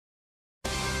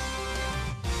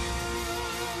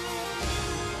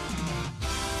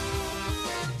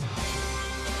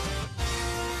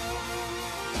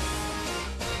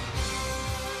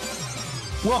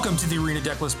Welcome to the Arena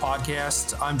Decklist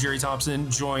podcast. I'm Jerry Thompson,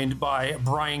 joined by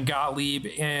Brian Gottlieb,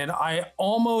 and I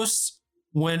almost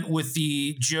went with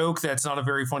the joke that's not a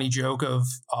very funny joke of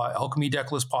Alchemy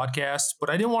Decklist podcast,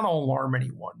 but I didn't want to alarm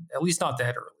anyone, at least not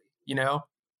that early, you know?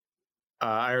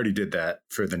 I already did that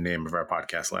for the name of our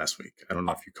podcast last week. I don't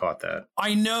know if you caught that.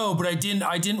 I know, but I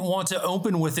didn't want to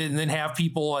open with it and then have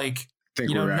people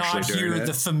not hear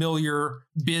the familiar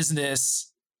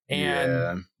business.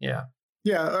 And yeah.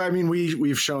 Yeah, I mean,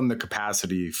 we've shown the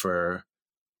capacity for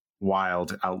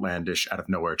wild, outlandish, out of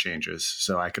nowhere changes.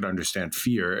 So I could understand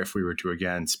fear if we were to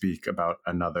again speak about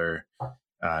another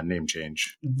name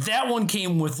change. That one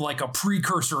came with like a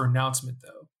precursor announcement,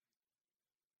 though.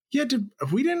 Yeah,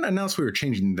 we didn't announce we were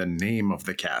changing the name of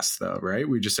the cast, though, right?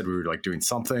 We just said we were like doing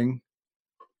something.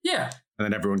 Yeah. And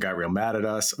then everyone got real mad at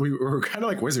us. We were kind of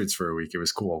like wizards for a week. It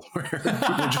was cool.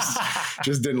 People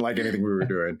just didn't like anything we were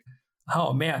doing.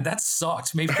 Oh man, that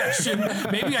sucked. Maybe I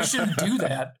shouldn't do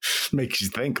that. Makes you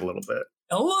think a little bit.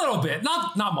 A little bit.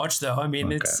 Not much though. I mean,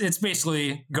 okay. It's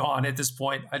basically gone at this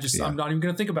point. I'm not even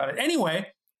going to think about it. Anyway,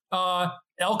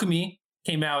 Alchemy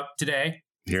came out today.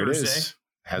 Here Thursday, it is.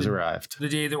 Has arrived. The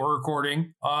day that we're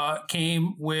recording.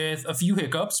 Came with a few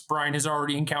hiccups. Brian has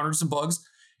already encountered some bugs.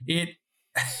 It's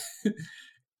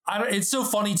so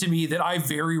funny to me that I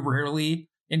very rarely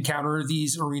encounter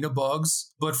these arena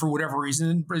bugs, but for whatever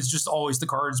reason, it's just always the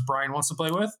cards Brian wants to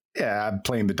play with. Yeah, I'm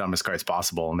playing the dumbest cards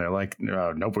possible, and they're like,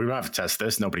 no, nope, we don't have to test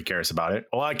this. Nobody cares about it.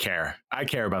 Well, I care. I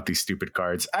care about these stupid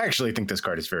cards. I actually think this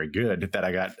card is very good. That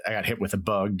I got hit with a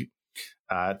bug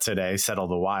today, Settle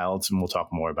the Wilds, and we'll talk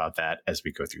more about that as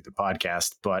we go through the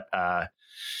podcast. But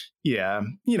yeah,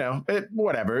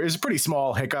 whatever. It's a pretty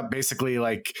small hiccup. Basically,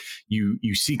 like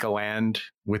you seek a land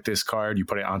with this card, you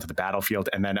put it onto the battlefield,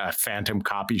 and then a phantom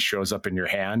copy shows up in your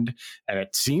hand, and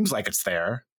it seems like it's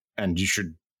there, and you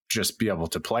should just be able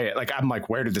to play it. Like, I'm like,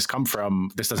 where did this come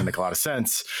from? This doesn't make a lot of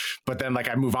sense. But then like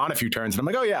I move on a few turns and I'm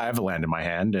like, oh yeah, I have a land in my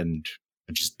hand, and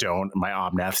I just don't. My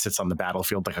Omnath sits on the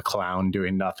battlefield like a clown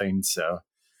doing nothing. So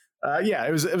yeah,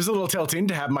 it was a little tilting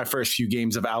to have my first few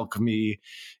games of Alchemy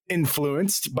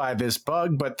influenced by this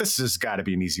bug, but this has got to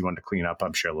be an easy one to clean up.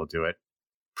 I'm sure they'll do it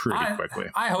pretty quickly.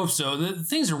 I hope so. The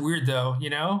things are weird though,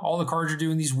 all the cards are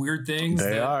doing these weird things.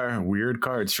 They are weird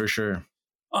cards for sure.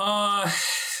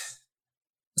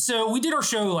 So we did our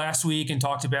show last week and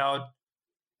talked about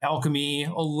Alchemy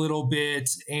a little bit,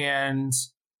 and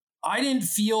I didn't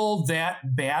feel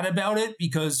that bad about it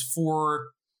because for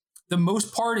the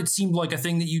most part, it seemed like a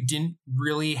thing that you didn't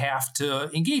really have to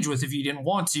engage with if you didn't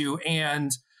want to.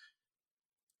 And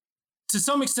to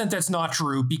some extent, that's not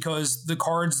true because the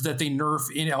cards that they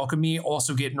nerf in Alchemy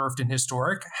also get nerfed in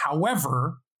Historic.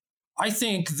 However, I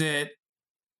think that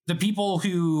the people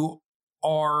who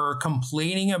are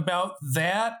complaining about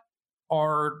that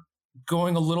are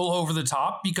going a little over the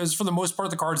top because for the most part,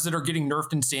 the cards that are getting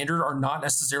nerfed in Standard are not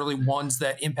necessarily ones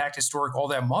that impact Historic all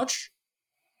that much.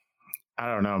 I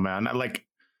don't know, man. Like,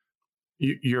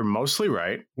 you're mostly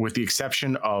right, with the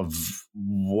exception of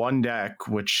one deck,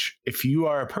 which if you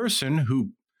are a person who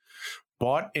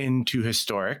bought into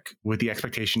Historic with the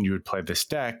expectation you would play this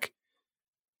deck,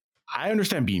 I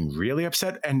understand being really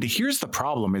upset. And here's the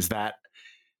problem is that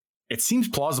it seems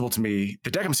plausible to me.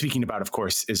 The deck I'm speaking about, of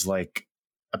course, is like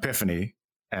Epiphany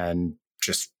and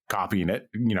just copying it,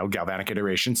 Galvanic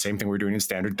Iteration, same thing we're doing in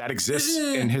Standard. That exists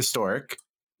in Historic.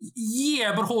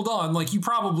 Yeah, but hold on. Like, you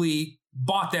probably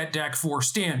bought that deck for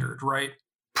Standard, right?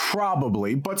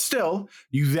 Probably, but still,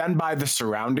 you then buy the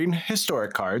surrounding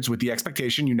Historic cards with the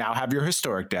expectation you now have your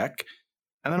Historic deck,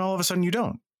 and then all of a sudden you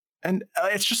don't. And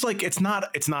it's just like, it's not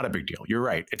a big deal. You're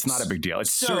right. It's not a big deal.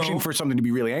 It's searching for something to be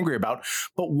really angry about.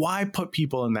 But why put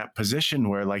people in that position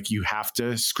where like you have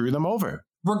to screw them over?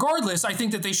 Regardless, I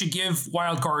think that they should give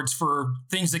wild cards for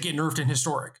things that get nerfed in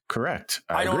Historic. Correct.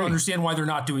 I don't understand why they're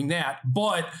not doing that.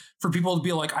 But for people to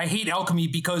be like, I hate Alchemy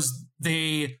because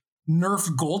they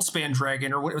nerfed Goldspan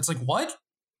Dragon or what, it's like, what?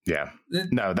 Yeah.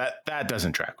 No, that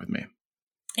doesn't track with me.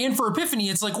 And for Epiphany,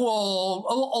 it's like, well,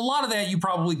 a lot of that you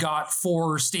probably got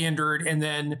for Standard. And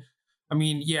then, I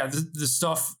mean, yeah, the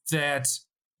stuff that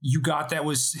you got that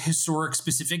was Historic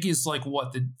specific is like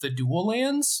what, the dual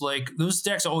lands? Like those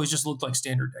decks always just looked like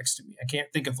Standard decks to me. I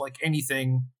can't think of like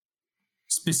anything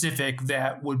specific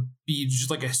that would be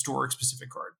just like a Historic specific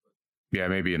card. Yeah,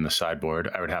 maybe in the sideboard.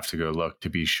 I would have to go look to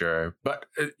be sure. But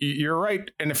you're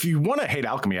right. And if you want to hate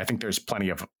Alchemy, I think there's plenty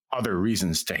of other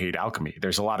reasons to hate Alchemy.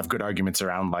 There's a lot of good arguments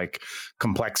around like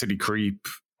complexity creep,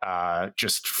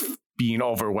 just being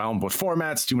overwhelmed with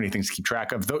formats, too many things to keep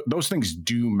track of. Those things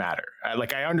do matter.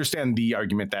 I understand the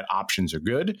argument that options are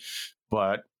good,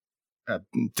 but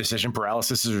decision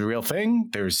paralysis is a real thing.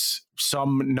 There's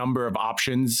some number of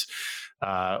options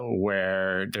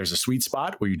where there's a sweet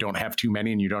spot where you don't have too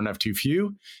many and you don't have too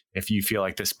few. If you feel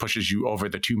like this pushes you over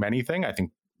the too many thing, I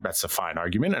think that's a fine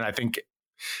argument. And I think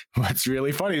what's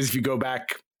really funny is if you go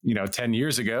back, 10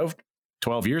 years ago,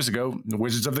 12 years ago, the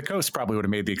Wizards of the Coast probably would have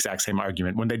made the exact same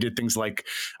argument when they did things like,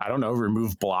 I don't know,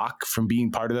 remove block from being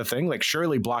part of the thing. Like,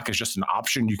 surely block is just an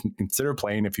option you can consider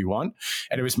playing if you want.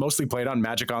 And it was mostly played on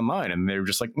Magic Online. And they were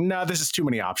just like, no, this is too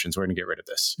many options. We're going to get rid of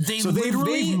this.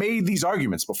 They've made these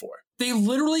arguments before. They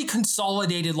literally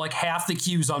consolidated like half the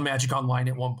queues on Magic Online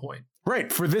at one point.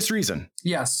 Right. For this reason.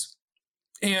 Yes.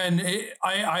 And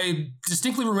I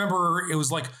distinctly remember it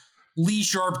was like Lee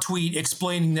Sharp tweet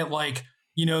explaining that like,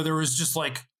 there was just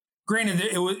like,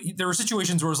 granted, there were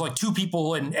situations where it was like 2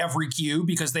 people in every queue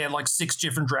because they had like 6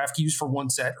 different draft queues for one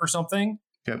set or something.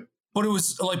 Yep. But it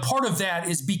was like part of that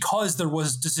is because there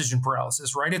was decision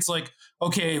paralysis, right? It's like,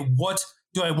 okay, what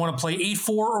do I want to play 8-4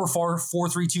 or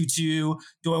 4-3-2-2?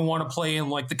 Do I want to play in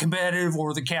like the competitive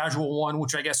or the casual one,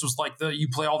 which I guess was like you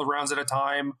play all the rounds at a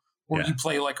time, or you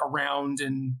play like a round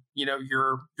and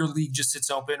your league just sits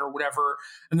open or whatever.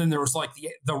 And then there was like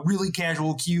the really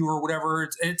casual queue or whatever.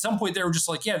 At some point they were just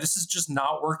like, yeah, this is just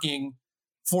not working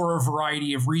for a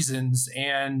variety of reasons.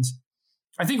 And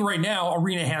I think right now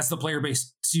Arena has the player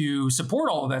base to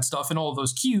support all of that stuff and all of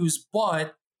those queues,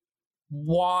 but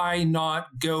why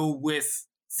not go with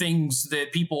things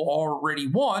that people already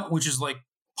want, which is like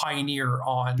Pioneer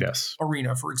on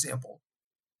Arena, for example?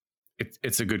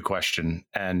 It's a good question,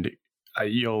 and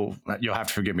you'll have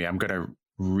to forgive me. I'm going to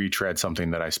retread something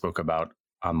that I spoke about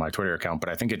on my Twitter account, but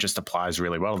I think it just applies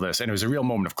really well to this. And it was a real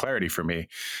moment of clarity for me.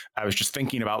 I was just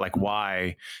thinking about like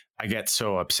why I get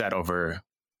so upset over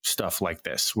stuff like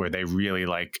this, where they really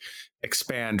like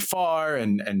expand far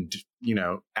and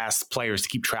ask players to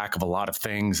keep track of a lot of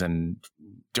things and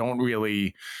don't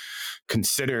really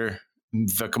consider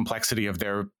the complexity of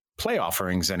their play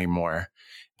offerings anymore.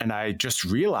 And I just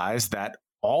realized that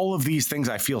all of these things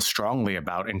I feel strongly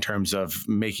about in terms of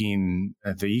making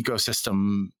the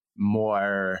ecosystem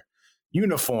more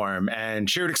uniform and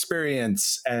shared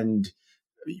experience and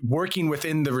working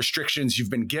within the restrictions you've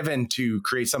been given to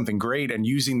create something great and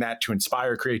using that to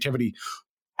inspire creativity.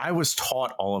 I was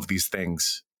taught all of these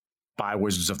things by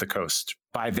Wizards of the Coast,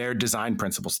 by their design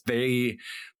principles. They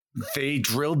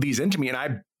drilled these into me, and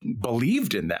I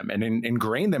believed in them and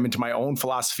ingrained them into my own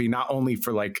philosophy, not only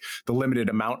for like the limited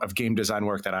amount of game design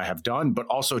work that I have done, but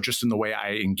also just in the way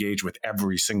I engage with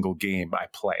every single game I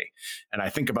play. And I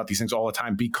think about these things all the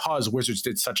time because Wizards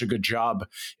did such a good job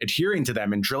adhering to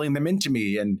them and drilling them into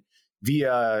me. And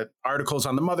via articles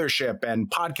on the Mothership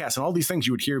and podcasts and all these things,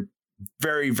 you would hear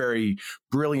very, very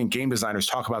brilliant game designers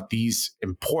talk about these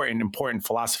important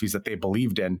philosophies that they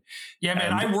believed in. Yeah,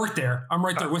 man, I worked there. I'm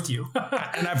right there with you.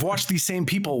 And I've watched these same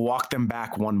people walk them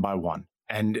back one by one.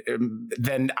 And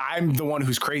then I'm the one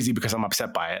who's crazy because I'm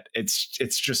upset by it. It's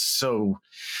just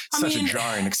such a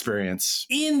jarring experience.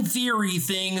 In theory,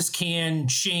 things can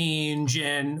change,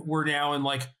 and we're now in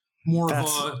like more of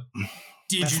a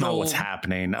digital. That's not what's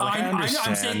happening. Like, I understand.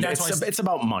 I'm saying it's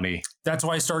about money. That's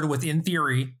why I started with in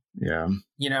theory. Yeah.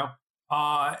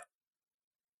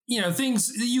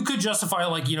 Things you could justify,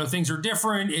 like, things are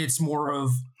different. It's more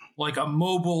of like a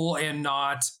mobile and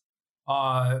not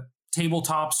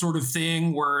tabletop sort of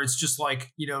thing where it's just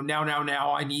like,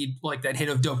 now I need like that hit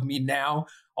of dopamine now.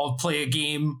 I'll play a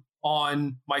game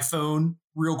on my phone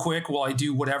real quick while I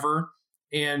do whatever.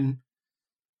 And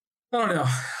I don't know.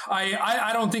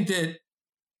 I don't think that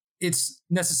it's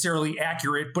necessarily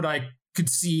accurate, but I could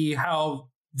see how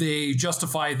they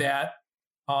justify that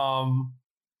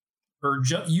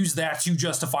use that to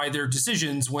justify their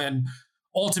decisions when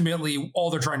ultimately all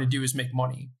they're trying to do is make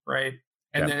money, right?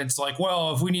 And then it's like,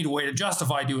 well, if we need a way to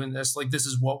justify doing this, like this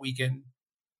is what we can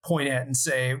point at and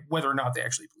say whether or not they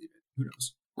actually believe it. Who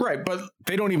knows? Right, but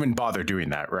they don't even bother doing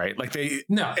that, right? Like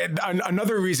no.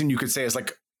 Another reason you could say is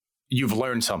like you've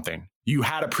learned something. You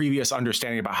had a previous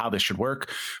understanding about how this should work,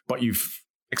 but you've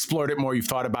explored it more, you've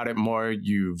thought about it more,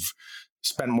 you've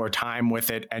spent more time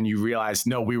with it, and you realize,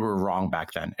 no, we were wrong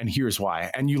back then, and here's why.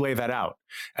 And you lay that out.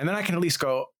 And then I can at least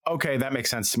go, okay, that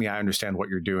makes sense to me. I understand what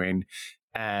you're doing.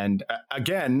 And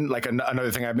again, like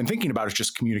another thing I've been thinking about is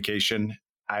just communication.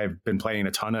 I've been playing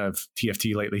a ton of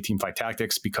TFT lately, Teamfight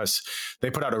Tactics, because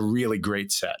they put out a really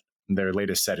great set. Their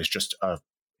latest set is just a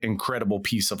incredible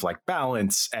piece of like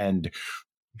balance and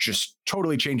just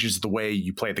totally changes the way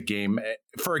you play the game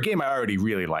for a game I already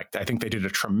really liked. I think they did a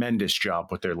tremendous job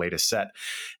with their latest set.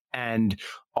 And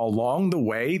along the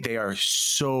way, they are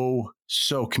so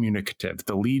communicative.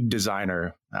 The lead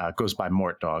designer goes by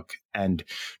Mort Dog and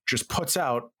just puts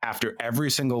out after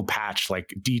every single patch,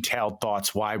 like detailed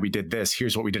thoughts, why we did this.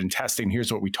 Here's what we did in testing.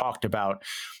 Here's what we talked about.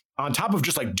 On top of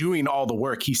just like doing all the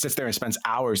work, he sits there and spends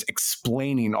hours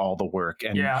explaining all the work.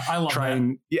 And yeah, I love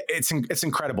that. Yeah, it's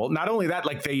incredible. Not only that,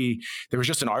 like there was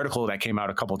just an article that came out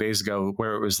a couple of days ago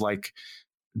where it was like,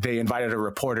 they invited a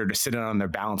reporter to sit in on their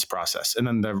balance process. And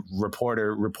then the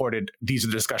reporter reported, these are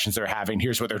the discussions they're having.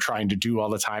 Here's what they're trying to do all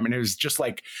the time. And it was just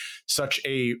like such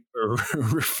a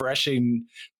refreshing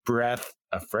breath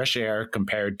of fresh air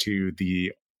compared to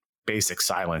the basic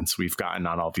silence we've gotten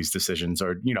on all these decisions,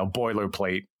 or,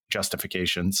 boilerplate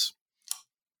justifications.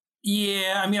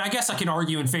 Yeah. I mean, I guess I can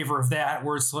argue in favor of that,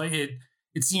 where it's like,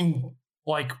 it seemed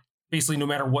like basically no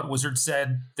matter what Wizard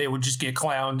said, they would just get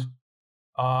clowned.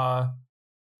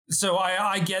 So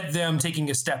I get them taking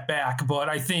a step back, but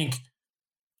I think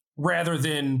rather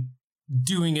than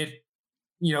doing it,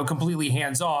 completely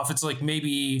hands off, it's like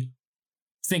maybe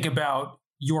think about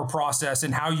your process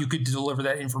and how you could deliver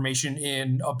that information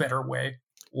in a better way.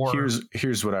 Or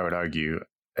here's what I would argue.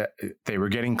 They were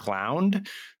getting clowned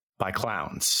by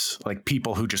clowns, like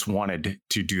people who just wanted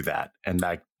to do that. And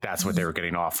that's what they were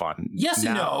getting off on. Yes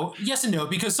and no,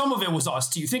 because some of it was us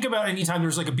too. Think about anytime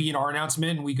there's like a B&R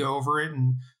announcement and we go over it,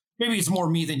 and maybe it's more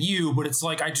me than you, but it's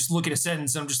like I just look at a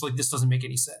sentence and I'm just like, this doesn't make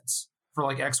any sense for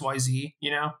like XYZ,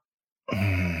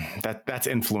 That's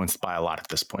influenced by a lot at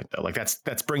this point, though. Like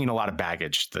that's bringing a lot of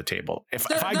baggage to the table. If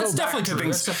I go back to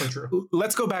things, that's definitely true.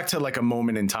 Let's go back to like a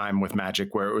moment in time with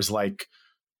Magic where it was like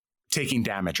taking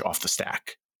damage off the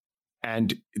stack.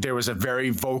 And there was a very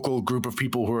vocal group of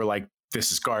people who were like,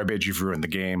 this is garbage. You've ruined the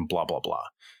game, blah, blah, blah.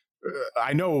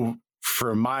 I know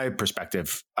from my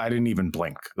perspective, I didn't even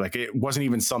blink. Like it wasn't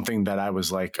even something that I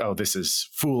was like, oh, this is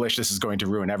foolish. This is going to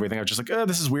ruin everything. I was just like, oh,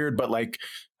 this is weird, but like,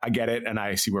 I get it. And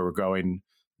I see where we're going.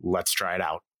 Let's try it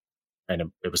out. And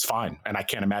it was fine. And I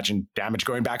can't imagine damage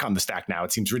going back on the stack now.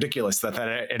 It seems ridiculous that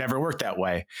it ever worked that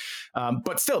way.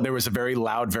 But still, there was a very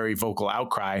loud, very vocal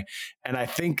outcry. And I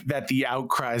think that the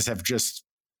outcries have just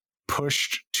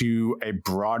pushed to a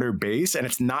broader base. And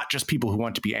it's not just people who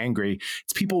want to be angry.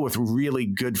 It's people with really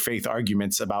good faith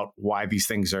arguments about why these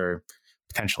things are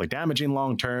potentially damaging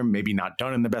long term, maybe not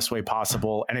done in the best way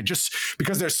possible. And it just,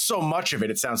 because there's so much of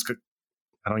it, it sounds,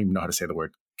 I don't even know how to say the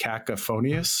word,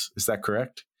 cacophonious. Is that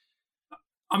correct?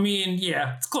 I mean,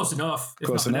 yeah, it's close enough.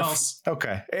 Close enough. Else.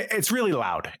 Okay. It's really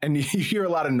loud and you hear a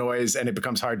lot of noise and it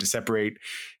becomes hard to separate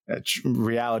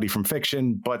reality from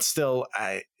fiction. But still,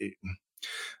 I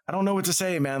don't know what to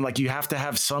say, man. Like you have to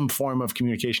have some form of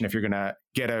communication if you're going to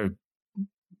get a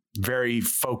very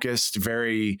focused,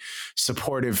 very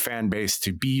supportive fan base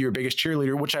to be your biggest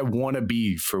cheerleader, which I want to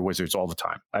be for Wizards all the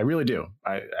time. I really do.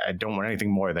 I don't want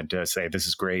anything more than to say, this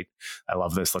is great. I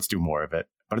love this. Let's do more of it.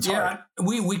 But it's hard.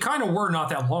 We kind of were not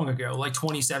that long ago, like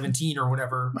 2017 or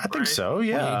whatever. I think so.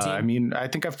 Yeah. I mean, I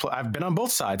think I've been on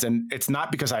both sides, and it's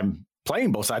not because I'm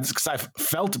playing both sides. It's because I've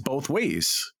felt both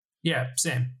ways. Yeah,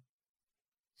 same.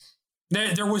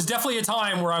 There was definitely a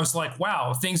time where I was like,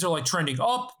 wow, things are like trending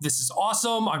up. This is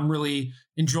awesome. I'm really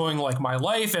enjoying like my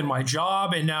life and my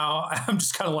job. And now I'm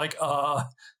just kind of like,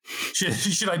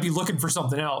 should I be looking for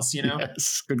something else,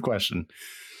 Yes, good question.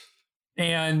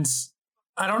 And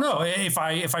I don't know if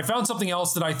I found something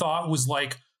else that I thought was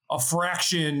like a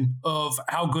fraction of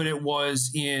how good it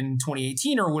was in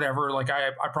 2018 or whatever, like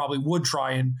I probably would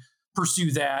try and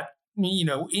pursue that,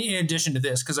 in addition to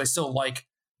this, because I still like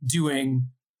doing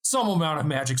some amount of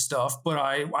Magic stuff, but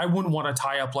I wouldn't want to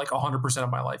tie up like 100% of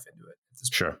my life into it.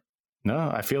 Sure.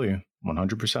 No, I feel you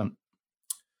 100%.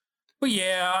 But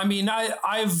yeah, I mean,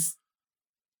 I've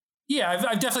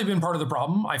definitely been part of the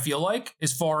problem. I feel like,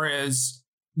 as far as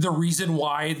the reason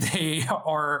why they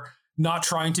are not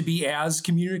trying to be as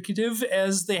communicative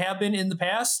as they have been in the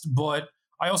past. But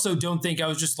I also don't think I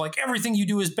was just like, everything you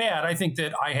do is bad. I think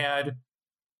that I had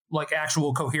like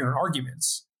actual coherent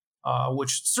arguments.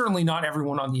 Which certainly not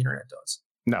everyone on the internet does.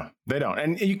 No, they don't.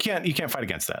 And you can't fight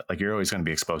against that. Like you're always going to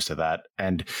be exposed to that.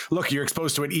 And look, you're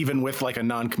exposed to it even with like a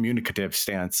non-communicative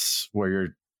stance where you're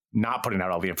not putting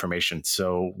out all the information.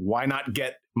 So why not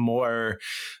get more,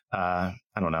 I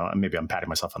don't know, maybe I'm patting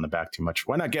myself on the back too much.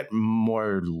 Why not get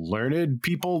more learned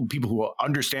people who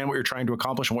understand what you're trying to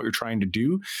accomplish and what you're trying to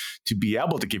do, to be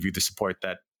able to give you the support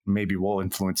that maybe will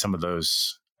influence some of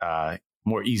those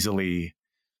more easily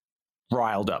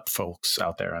riled up folks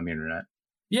out there on the internet.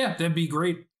 Yeah, that'd be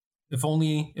great. If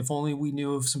only we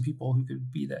knew of some people who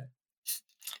could be that.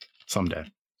 Someday.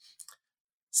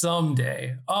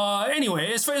 Someday.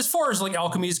 Anyway, as far as like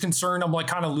alchemy is concerned, I'm like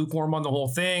kind of lukewarm on the whole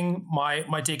thing.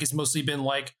 My take has mostly been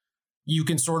like, you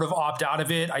can sort of opt out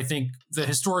of it. I think the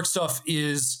historic stuff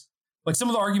is like, some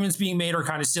of the arguments being made are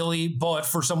kind of silly, but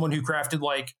for someone who crafted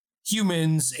like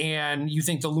humans and you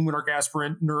think the Luminarch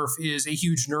Aspirant nerf is a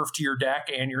huge nerf to your deck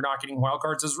and you're not getting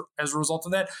wildcards as a result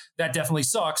of that, that definitely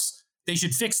sucks. They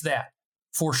should fix that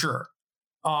for sure.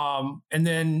 And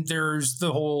then there's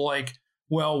the whole like,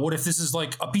 well, what if this is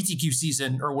like a PTQ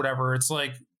season or whatever? It's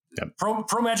like, yep.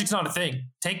 Pro Magic's not a thing.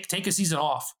 Take a season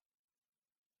off.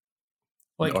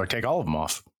 Like, or take all of them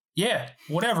off. Yeah,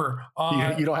 whatever.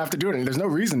 You don't have to do it. There's no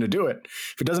reason to do it.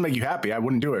 If it doesn't make you happy, I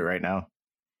wouldn't do it right now.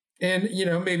 And,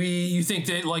 maybe you think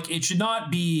that like it should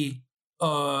not be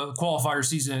a qualifier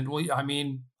season. Well, I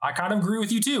mean, I kind of agree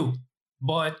with you too.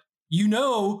 But,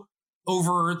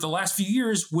 over the last few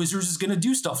years, Wizards is going to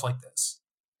do stuff like this.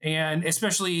 And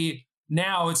especially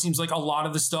now, it seems like a lot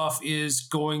of the stuff is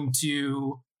going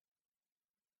to,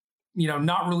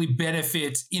 not really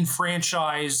benefit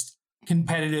enfranchised,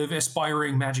 competitive,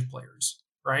 aspiring Magic players,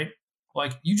 right?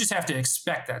 Like, you just have to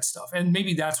expect that stuff. And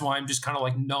maybe that's why I'm just kind of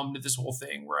like numb to this whole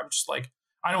thing where I'm just like,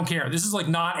 I don't care. This is like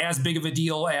not as big of a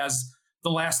deal as the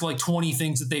last like 20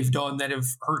 things that they've done that have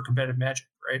hurt competitive Magic,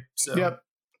 right? So yep.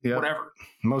 Whatever.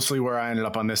 Mostly where I ended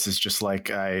up on this is just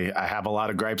like, I have a lot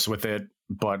of gripes with it.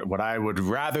 But what I would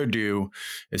rather do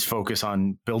is focus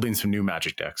on building some new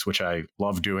Magic decks, which I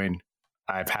love doing.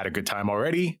 I've had a good time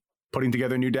already putting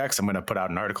together new decks. I'm going to put out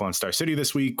an article on Star City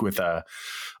this week with a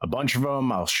bunch of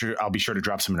them. I'll be sure to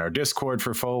drop some in our Discord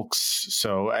for folks.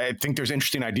 So I think there's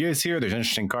interesting ideas here. There's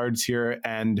interesting cards here.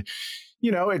 And,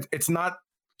 it's not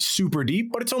super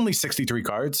deep, but it's only 63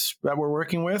 cards that we're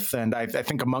working with. And I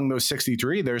think among those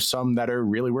 63, there's some that are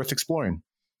really worth exploring.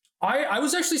 I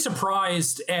was actually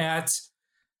surprised at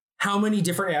how many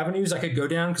different avenues I could go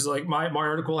down, because like my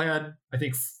article had, I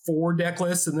think, 4 deck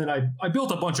lists, and then I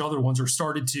built a bunch of other ones, or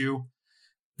started to,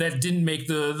 that didn't make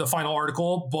the final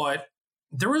article. But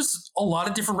there was a lot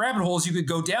of different rabbit holes you could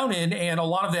go down in, and a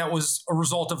lot of that was a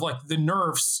result of like the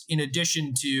nerfs in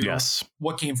addition to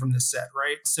what came from this set,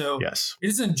 right? So it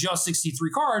isn't just 63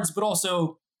 cards, but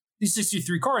also these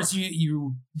 63 cards,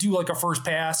 you do like a first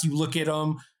pass, you look at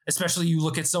them, especially you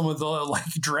look at some of the like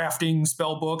drafting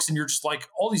spell books, and you're just like,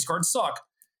 all these cards suck.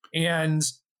 And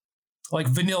like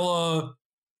vanilla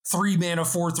 3 mana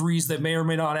 4/3s that may or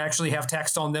may not actually have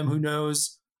text on them, who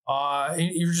knows?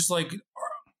 And you're just like,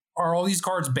 are all these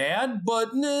cards bad? But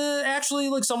actually,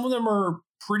 like, some of them are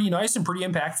pretty nice and pretty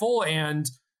impactful and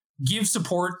give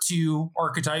support to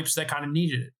archetypes that kind of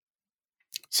needed it.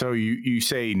 So you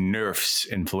say nerfs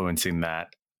influencing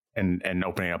that and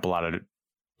opening up a lot of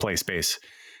play space.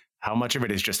 How much of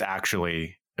it is just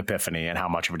actually Epiphany, and how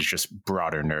much of it is just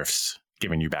broader nerfs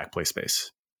giving you back play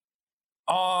space?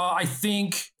 I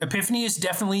think Epiphany is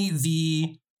definitely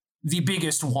the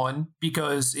biggest one,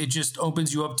 because it just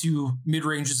opens you up to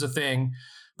mid-range as a thing.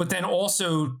 But then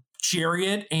also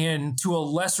Chariot, and to a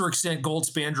lesser extent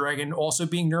Goldspan Dragon, also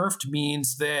being nerfed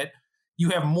means that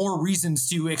you have more reasons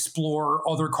to explore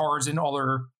other cards and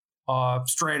other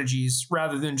strategies,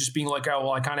 rather than just being like, oh,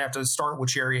 well, I kind of have to start with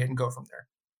Chariot and go from there.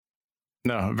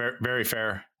 No, very, very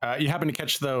fair. You happen to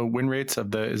catch the win rates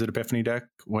of the Is It Epiphany deck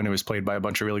when it was played by a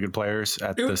bunch of really good players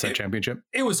at the set championship?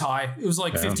 It was high. It was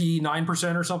like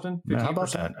 59% or something. Yeah, how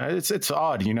about that? It's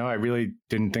odd. I really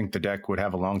didn't think the deck would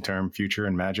have a long-term future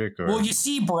in Magic. Well, you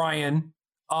see, Brian,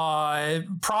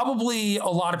 probably a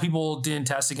lot of people didn't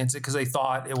test against it because they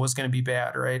thought it was going to be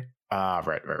bad, right?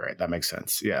 Right. That makes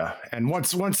sense. Yeah. And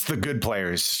once the good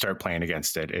players start playing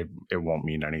against it, it won't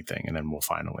mean anything. And then we'll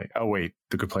finally, oh, wait,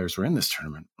 the good players were in this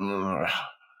tournament.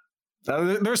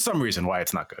 There's some reason why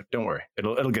it's not good. Don't worry.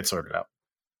 It'll get sorted out.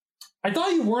 I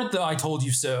thought you weren't the I told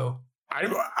you so.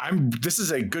 This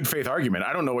is a good faith argument.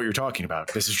 I don't know what you're talking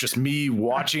about. This is just me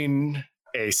watching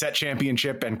a set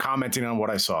championship and commenting on what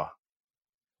I saw.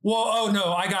 Well, oh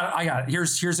no, I got it.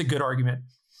 Here's a good argument.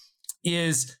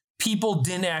 Is people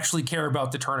didn't actually care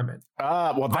about the tournament.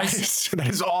 Well, that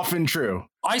is often true.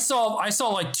 I saw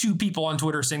like 2 people on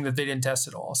Twitter saying that they didn't test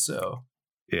at all. So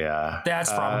yeah,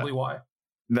 that's probably why.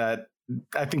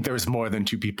 I think there was more than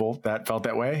 2 people that felt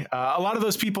that way. A lot of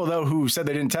those people, though, who said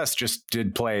they didn't test just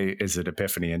did play Is It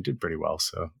Epiphany and did pretty well.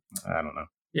 So I don't know.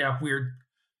 Yeah, weird.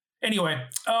 Anyway,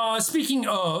 speaking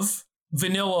of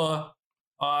vanilla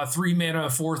 3 mana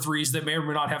 4/3s that may or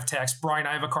may not have text, Brian,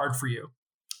 I have a card for you.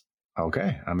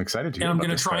 Okay, I'm excited to hear. And I'm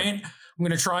going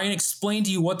to try and explain to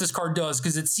you what this card does,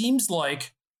 because it seems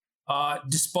like,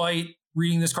 despite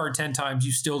reading this card 10 times,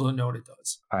 you still don't know what it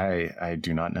does. I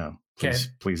do not know.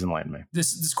 Please enlighten me.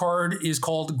 This card is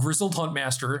called Grizzled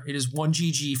Huntmaster. It is 1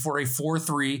 GG for a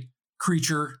 4/3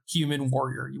 creature human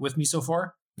warrior. You with me so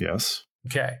far? Yes.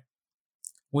 Okay.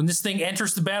 When this thing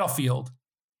enters the battlefield,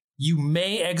 you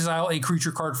may exile a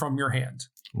creature card from your hand.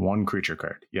 One creature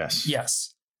card. Yes.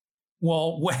 Yes.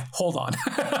 Well, wait, hold on.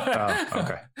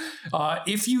 Okay.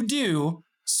 If you do,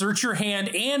 search your hand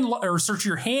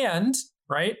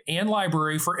right, and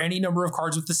library for any number of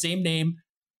cards with the same name,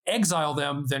 exile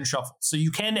them, then shuffle. So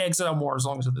you can exile more as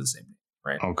long as they're the same name,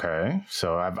 right? Okay.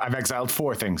 So I've exiled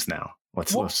 4 things now.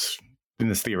 Let's in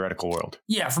this theoretical world.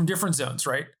 Yeah, from different zones,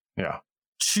 right? Yeah.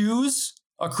 Choose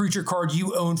a creature card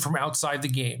you own from outside the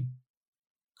game.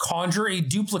 Conjure a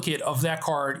duplicate of that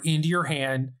card into your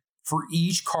hand for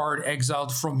each card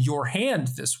exiled from your hand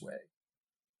this way.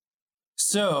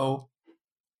 So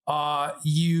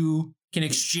you can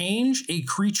exchange a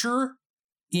creature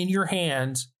in your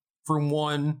hand for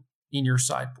one in your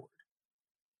sideboard.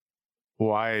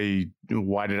 Why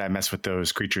did I mess with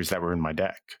those creatures that were in my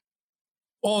deck?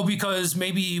 Oh, because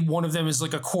maybe one of them is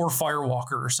like a core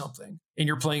Firewalker or something, and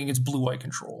you're playing against blue-white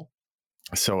control.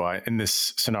 So in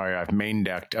this scenario, I've main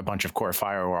decked a bunch of core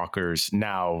Firewalkers.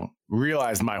 Now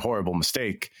realized my horrible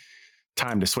mistake.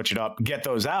 Time to switch it up, get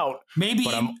those out. Maybe,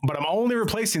 but I'm only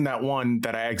replacing that one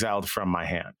that I exiled from my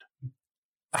hand.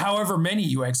 However many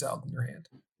you exiled in your hand.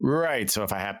 Right. So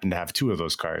if I happen to have 2 of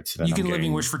those cards, then you can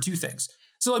Living Wish for 2 things.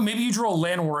 So like maybe you draw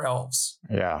Llanowar Elves.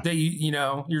 Yeah. That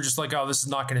you're just like, oh, this is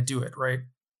not going to do it, right?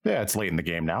 Yeah, it's late in the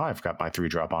game now. I've got my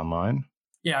 3-drop online.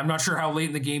 Yeah, I'm not sure how late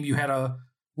in the game you had a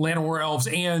Llanowar Elves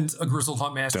and a Grizzled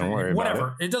Huntmaster. Don't worry Whatever.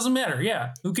 about it. It doesn't matter.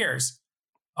 Yeah, who cares?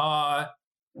 Yeah,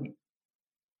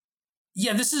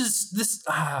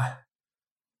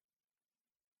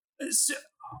 so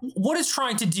what it's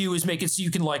trying to do is make it so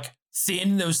you can like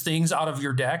thin those things out of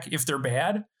your deck if they're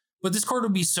bad. But this card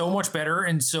would be so much better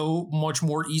and so much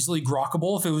more easily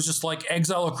grokkable if it was just like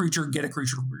exile a creature, get a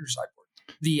creature from your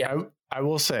sideboard. I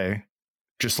will say,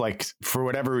 just like for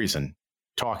whatever reason,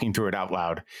 talking through it out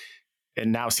loud, it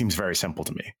now seems very simple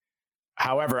to me.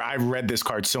 However, I've read this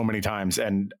card so many times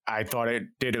and I thought it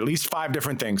did at least 5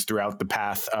 different things throughout the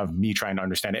path of me trying to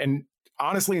understand it. And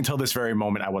honestly, until this very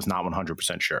moment, I was not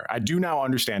 100% sure. I do now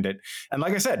understand it. And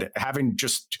like I said, having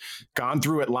just gone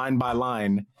through it line by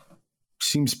line,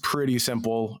 seems pretty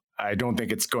simple. I don't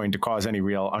think it's going to cause any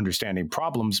real understanding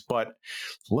problems, but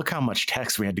look how much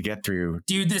text we had to get through.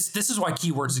 Dude, this is why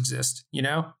keywords exist, you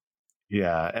know?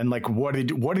 Yeah, and like what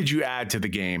did you add to the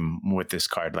game with this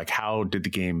card? Like how did the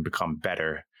game become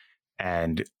better?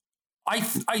 And I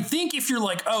think if you're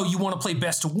like, oh, you want to play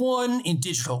best of 1 in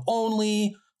digital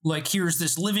only, like here's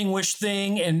this Living Wish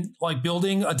thing and like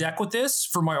building a deck with this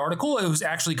for my article, it was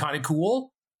actually kind of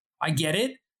cool. I get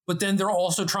it. But then they're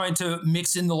also trying to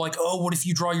mix in the like, oh, what if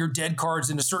you draw your dead cards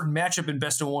in a certain matchup in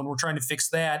best of 1? We're trying to fix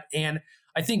that. And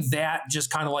I think that just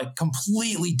kind of like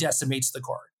completely decimates the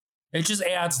card. It just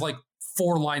adds like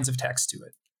 4 lines of text to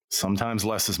it. Sometimes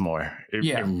less is more.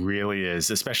 It really is,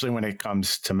 especially when it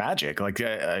comes to Magic. Like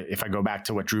if I go back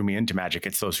to what drew me into Magic,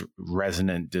 it's those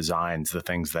resonant designs, the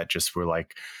things that just were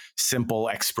like simple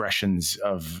expressions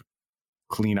of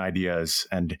clean ideas,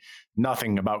 and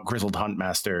nothing about Grizzled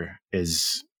Huntmaster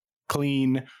is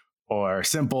clean or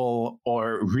simple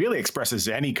or really expresses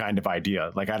any kind of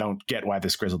idea. Like I don't get why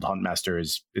this Grizzled Huntmaster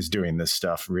is doing this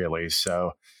stuff really.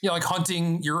 So yeah, like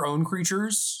hunting your own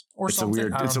creatures or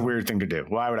something. It's a weird thing to do.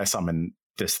 Why would I summon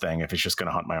this thing if it's just going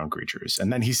to hunt my own creatures?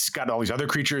 And then he's got all these other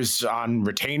creatures on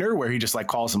retainer where he just like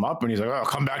calls them up and he's like, oh,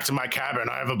 come back to my cabin.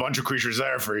 I have a bunch of creatures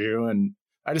there for you. And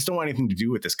I just don't want anything to do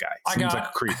with this guy. Seems like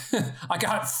a creep. I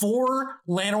got 4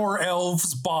 Llanowar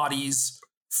Elves bodies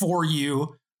for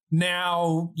you.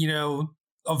 Now,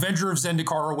 Avenger of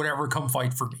Zendikar or whatever, come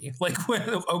fight for me. Like,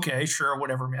 okay, sure,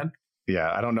 whatever, man. Yeah,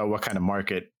 I don't know what kind of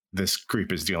market this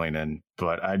creep is dealing in,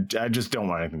 but I just don't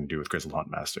want anything to do with Grizzled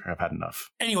Huntmaster. I've had enough.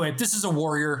 Anyway, this is a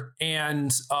warrior,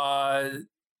 and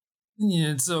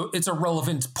it's a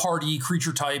relevant party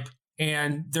creature type,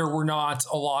 and there were not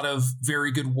a lot of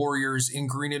very good warriors in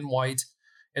green and white.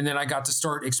 And then I got to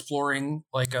start exploring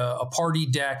like a party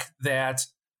deck that,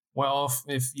 well,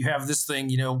 if you have this thing,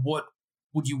 what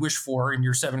would you wish for in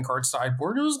your 7-card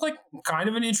sideboard? It was like kind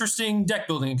of an interesting deck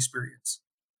building experience.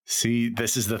 See,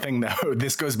 this is the thing though.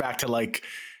 This goes back to like,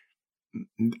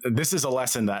 this is a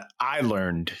lesson that I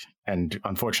learned. And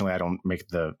unfortunately, I don't make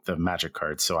the Magic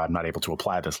cards, so I'm not able to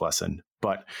apply this lesson.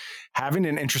 But having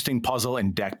an interesting puzzle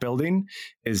in deck building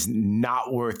is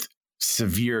not worth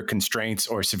severe constraints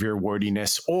or severe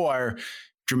wordiness or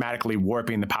dramatically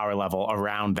warping the power level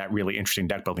around that really interesting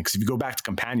deck building. Because if you go back to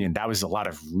Companion, that was a lot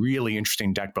of really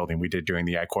interesting deck building we did during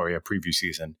the Ikoria preview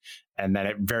season. And then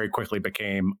it very quickly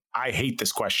became, I hate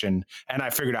this question, and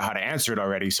I figured out how to answer it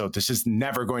already. So this is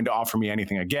never going to offer me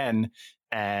anything again.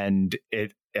 And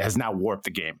it has now warped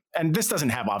the game. And this doesn't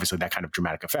have obviously that kind of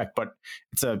dramatic effect, but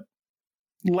it's a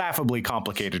laughably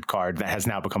complicated card that has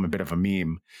now become a bit of a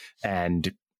meme.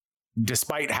 And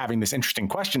despite having this interesting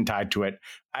question tied to it,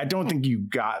 I don't think you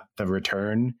got the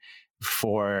return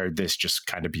for this just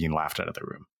kind of being laughed out of the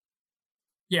room.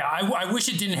 Yeah, I wish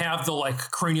it didn't have the like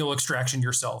cranial extraction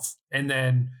yourself. And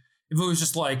then if it was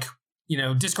just like,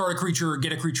 discard a creature,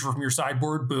 get a creature from your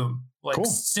sideboard, boom. Like cool.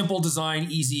 Simple design,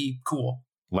 easy, cool.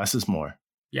 Less is more.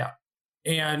 Yeah.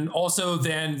 And also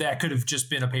then that could have just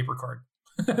been a paper card.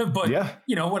 But,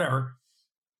 whatever.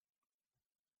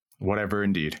 Whatever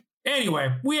indeed.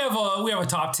 Anyway, we have a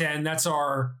top 10. That's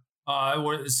our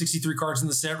 63 cards in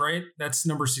the set, right? That's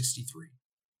number 63.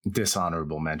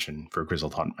 Dishonorable mention for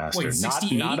Grizzled Huntmaster. Wait,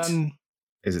 68? Not on.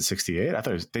 Is it 68? I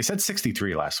thought they said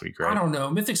 63 last week, right? I don't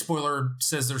know. Mythic Spoiler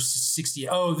says there's 60.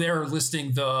 Oh, they're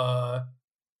listing the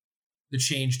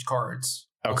changed cards.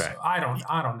 Okay. Also. I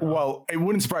don't know. Well, it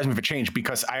wouldn't surprise me if it changed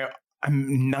because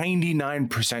I'm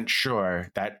 99%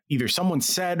 sure that either someone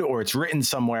said or it's written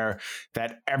somewhere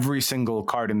that every single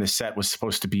card in this set was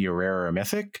supposed to be a rare or a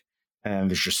mythic. And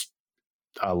there's just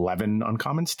 11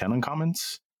 uncommons, 10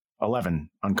 uncommons, 11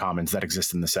 uncommons that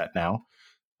exist in the set now.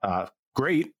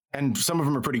 Great. And some of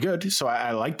them are pretty good. So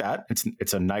I like that.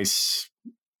 It's a nice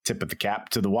tip of the cap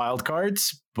to the wild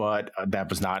cards, but that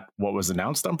was not what was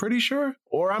announced, I'm pretty sure.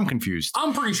 Or I'm confused.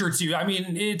 I'm pretty sure too. I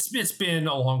mean, it's been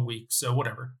a long week, so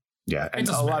whatever. Yeah, and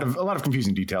a lot of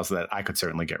confusing details that I could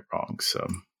certainly get wrong. So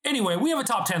anyway, we have a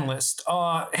top 10 list.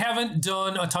 Haven't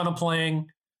done a ton of playing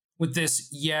with this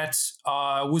yet.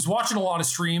 Was watching a lot of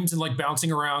streams and like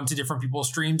bouncing around to different people's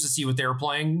streams to see what they were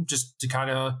playing, just to kind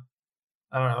of,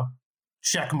 I don't know,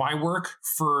 check my work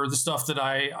for the stuff that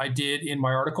I did in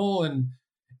my article. And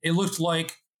it looked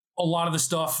like a lot of the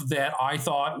stuff that I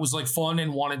thought was like fun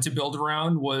and wanted to build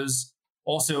around was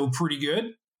also pretty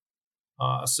good.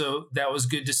 So that was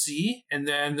good to see. And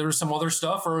then there was some other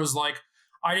stuff where it was like,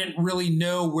 I didn't really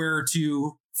know where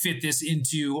to fit this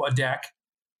into a deck.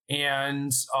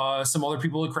 And some other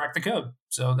people had cracked the code.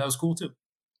 So that was cool too.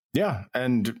 Yeah.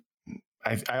 And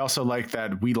I also like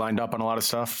that we lined up on a lot of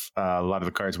stuff. A lot of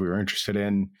the cards we were interested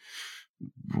in,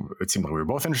 it seemed like we were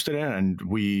both interested in, and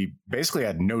we basically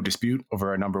had no dispute over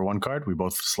our number one card. We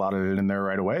both slotted it in there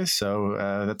right away.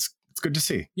 So it's good to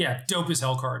see. Yeah. Dope as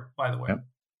hell card, by the way. Yep.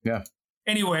 Yeah.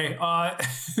 Anyway,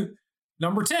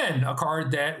 number 10, a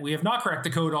card that we have not cracked the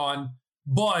code on,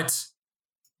 but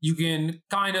you can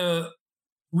kind of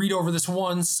read over this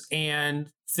once and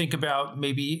think about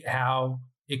maybe how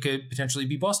it could potentially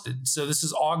be busted. So this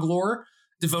is Oglor,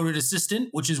 Devoted Assistant,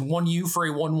 which is 1/1 for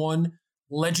a 1/1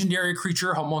 legendary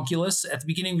creature, Homunculus. At the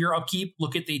beginning of your upkeep,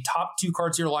 look at the top 2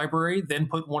 cards of your library, then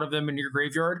put one of them in your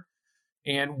graveyard.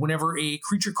 And whenever a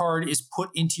creature card is put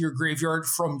into your graveyard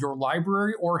from your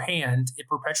library or hand, it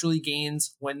perpetually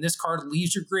gains. When this card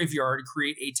leaves your graveyard,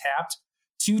 create a tapped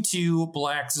 2/2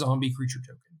 black zombie creature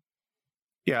token.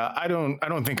 Yeah, I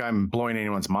don't think I'm blowing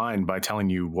anyone's mind by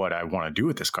telling you what I want to do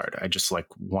with this card. I just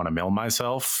want to mill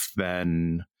myself.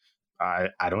 Then I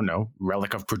don't know,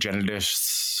 Relic of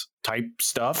Progenitus type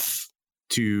stuff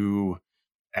to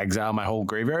exile my whole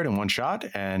graveyard in one shot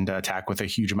and attack with a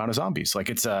huge amount of zombies. Like,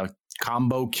 it's a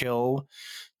combo kill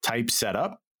type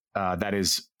setup that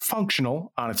is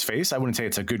functional on its face. I wouldn't say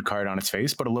it's a good card on its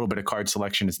face, but a little bit of card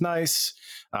selection is nice.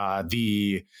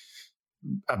 The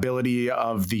ability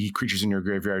of the creatures in your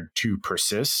graveyard to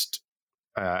persist,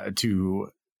 to,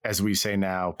 as we say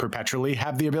now, perpetually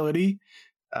have the ability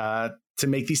to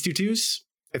make these 2/2s.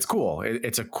 It's cool.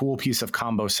 It's a cool piece of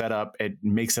combo setup. It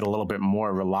makes it a little bit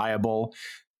more reliable.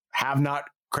 Have not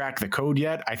cracked the code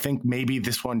yet. I think maybe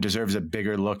this one deserves a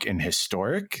bigger look in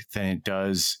Historic than it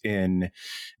does in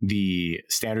the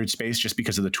standard space, just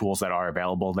because of the tools that are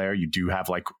available there. You do have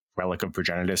like Relic of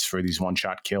Progenitus for these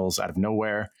one-shot kills out of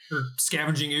nowhere. Or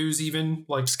Scavenging Ooze, even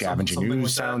like Scavenging Ooze like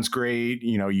sounds great.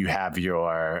 You have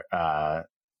your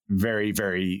very,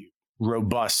 very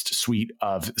robust suite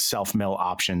of self-mill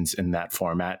options in that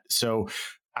format. So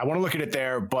I want to look at it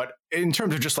there, but in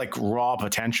terms of just like raw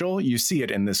potential, you see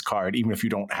it in this card, even if you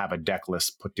don't have a deck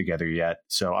list put together yet.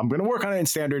 So I'm going to work on it in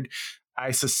Standard. I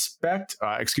suspect,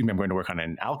 I'm going to work on it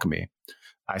in Alchemy.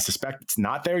 I suspect it's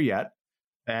not there yet.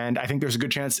 And I think there's a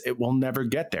good chance it will never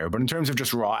get there. But in terms of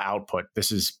just raw output,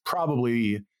 this is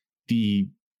probably the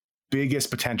biggest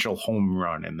potential home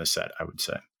run in the set, I would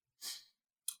say.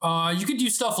 You could do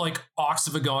stuff like Ox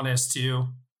of Agonis too.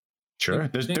 Sure.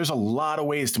 There's a lot of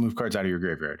ways to move cards out of your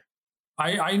graveyard.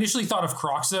 I initially thought of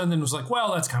Kroxa and then was like,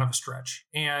 well, that's kind of a stretch.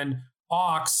 And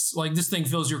Ox, like this thing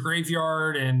fills your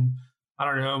graveyard, and I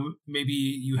don't know, maybe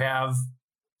you have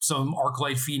some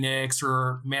Arclight Phoenix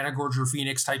or Mana Gorger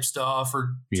Phoenix type stuff,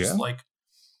 or just like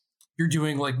you're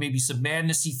doing like maybe some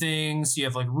madnessy things. You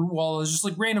have like Root Walls, just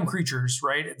like random creatures,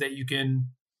 right? That you can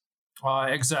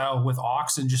exile with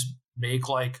Ox and just make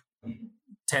like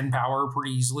 10 power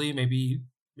pretty easily, maybe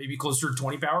closer to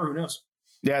 20 power, who knows?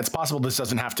 Yeah, it's possible this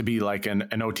doesn't have to be like an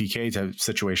OTK type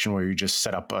situation where you just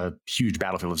set up a huge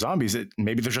battlefield of zombies.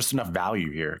 Maybe there's just enough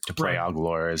value here to play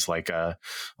Algalor as like a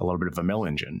little bit of a mill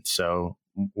engine. So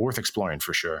worth exploring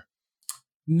for sure.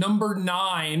 Number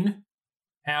 9,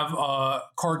 have a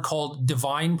card called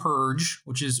Divine Purge,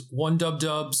 which is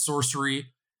 1/1 sorcery.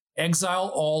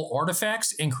 Exile all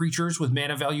artifacts and creatures with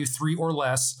mana value 3 or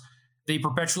less. They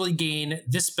perpetually gain.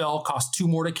 This spell costs 2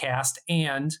 more to cast,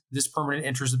 and this permanent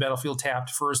enters the battlefield tapped.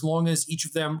 For as long as each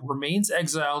of them remains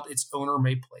exiled, its owner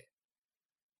may play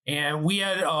it. And we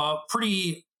had a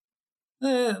pretty,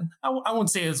 I wouldn't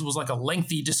say this was like a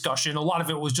lengthy discussion. A lot of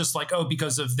it was just like, oh,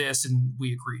 because of this, and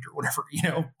we agreed or whatever,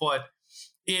 But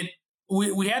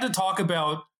we had to talk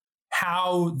about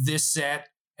how this set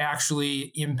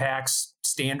actually impacts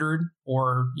standard,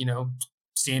 or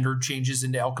standard changes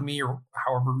into alchemy, or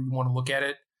however you want to look at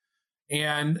it.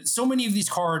 And so many of these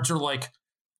cards are like,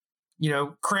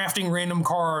 crafting random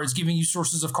cards, giving you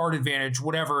sources of card advantage,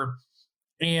 whatever.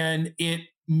 And it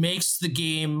makes the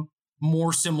game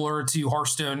more similar to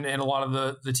Hearthstone and a lot of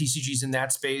the TCGs in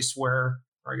that space, or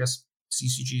I guess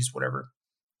CCGs, whatever,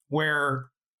 where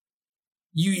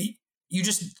you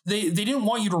just, they didn't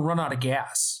want you to run out of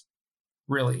gas,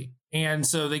 really. And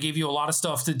so they gave you a lot of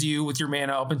stuff to do with your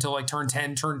mana up until like turn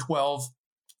 10, turn 12.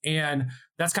 And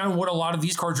that's kind of what a lot of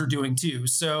these cards are doing too.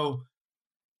 So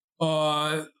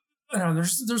I don't know,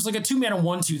 there's like a 2 mana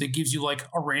 1/2 that gives you like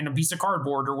a random piece of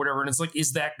cardboard or whatever. And it's like,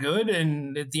 is that good?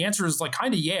 And the answer is like,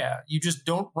 kind of, yeah. You just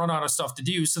don't run out of stuff to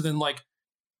do. So then like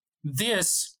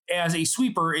this as a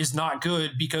sweeper is not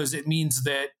good, because it means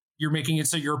that you're making it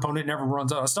so your opponent never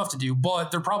runs out of stuff to do. But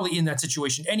they're probably in that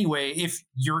situation anyway if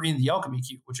you're in the alchemy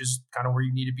queue, which is kind of where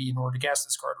you need to be in order to cast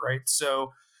this card, right?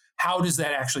 So how does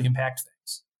that actually impact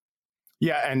things?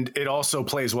 Yeah, and it also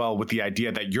plays well with the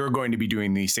idea that you're going to be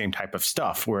doing the same type of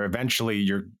stuff, where eventually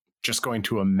you're just going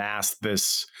to amass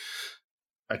this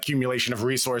accumulation of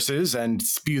resources and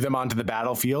spew them onto the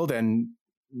battlefield. And,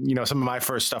 some of my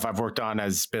first stuff I've worked on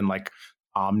has been like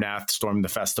Omnath, Storm the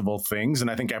Festival things.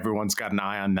 And I think everyone's got an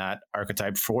eye on that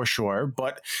archetype for sure.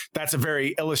 But that's a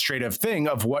very illustrative thing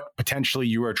of what potentially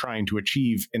you are trying to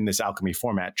achieve in this alchemy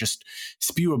format. Just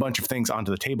spew a bunch of things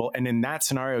onto the table. And in that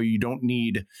scenario, you don't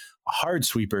need a hard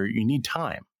sweeper, you need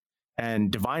time. And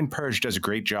Divine Purge does a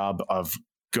great job of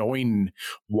going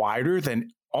wider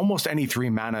than almost any 3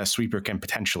 mana sweeper can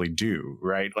potentially do,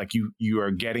 right? Like you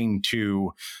are getting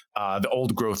to the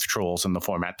old growth trolls in the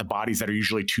format, the bodies that are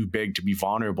usually too big to be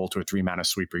vulnerable to a 3 mana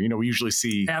sweeper. We usually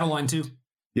see Adeline too.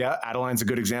 Yeah, Adeline's a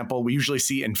good example. We usually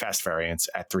see Infest variants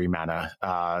at 3 mana.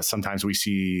 Sometimes we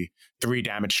see 3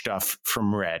 damage stuff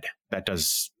from red that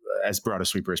does as broad a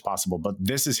sweeper as possible. But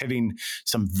this is hitting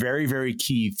some very, very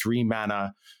key 3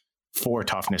 mana 4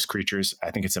 toughness creatures.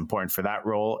 I think it's important for that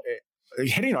role.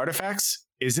 Hitting artifacts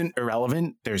isn't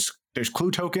irrelevant. There's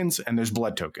clue tokens and there's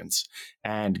blood tokens,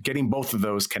 and getting both of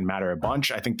those can matter a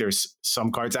bunch. I think there's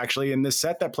some cards actually in this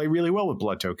set that play really well with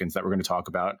blood tokens that we're going to talk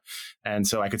about. And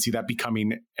so I could see that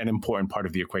becoming an important part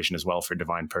of the equation as well for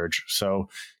Divine Purge. So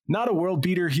not a world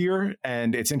beater here.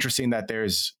 And it's interesting that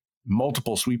there's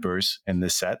multiple sweepers in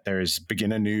this set. There's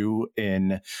Begin Anew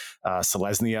in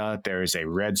Selesnya. There's a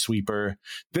red sweeper.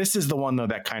 This is the one, though,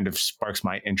 that kind of sparks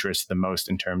my interest the most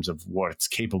in terms of what it's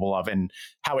capable of and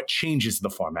how it changes the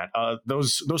format.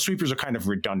 Those sweepers are kind of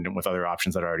redundant with other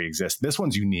options that already exist. This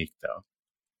one's unique, though.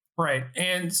 Right.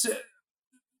 And so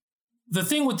the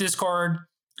thing with this card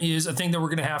is a thing that we're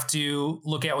going to have to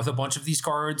look at with a bunch of these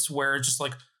cards, where it's just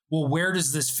like, well, where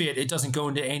does this fit? It doesn't go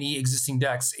into any existing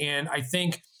decks. And I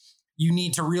think you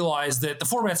need to realize that the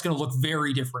format's going to look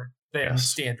very different than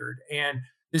standard. And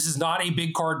this is not a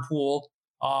big card pool,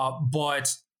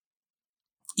 but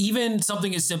even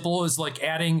something as simple as like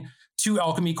adding 2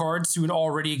 alchemy cards to an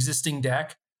already existing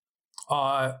deck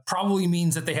probably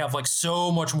means that they have like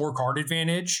so much more card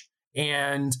advantage.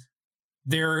 And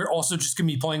they're also just going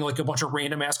to be playing like a bunch of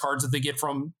random ass cards that they get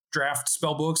from draft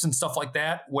spell books and stuff like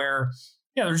that, where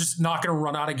they're just not going to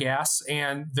run out of gas,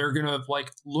 and they're going to like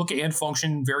look and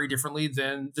function very differently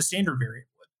than the standard variant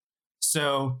would.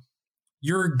 So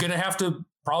you're going to have to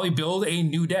probably build a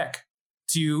new deck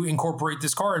to incorporate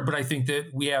this card, but I think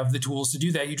that we have the tools to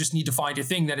do that. You just need to find a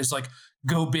thing that is like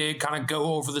go big, kind of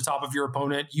go over the top of your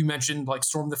opponent. You mentioned like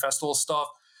Storm the Festival stuff,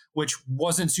 which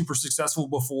wasn't super successful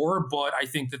before, but I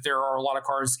think that there are a lot of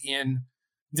cards in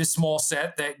this small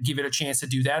set that give it a chance to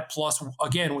do that. Plus,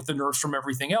 again, with the nerfs from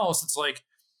everything else, it's like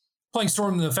playing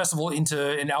Storm the Festival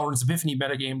into an Alrund's Epiphany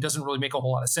metagame doesn't really make a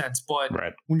whole lot of sense. But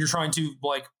when you're trying to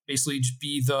like basically just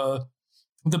be the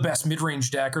best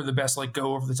mid-range deck or the best like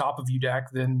go over the top of you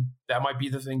deck, then that might be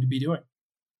the thing to be doing.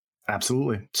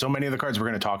 Absolutely. So many of the cards we're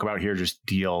going to talk about here just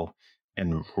deal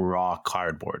in raw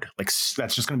cardboard. Like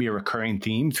that's just going to be a recurring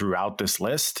theme throughout this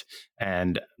list.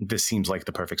 And this seems like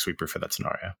the perfect sweeper for that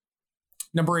scenario.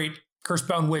 Number 8,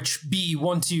 Cursebound Witch, B,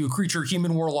 1/2, creature,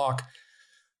 human, warlock.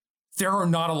 There are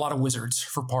not a lot of wizards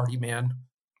for party, man.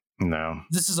 No.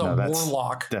 This is a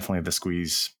warlock. Definitely the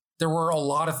squeeze. There were a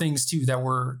lot of things too that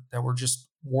were just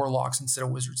warlocks instead of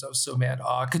wizards. I was so mad.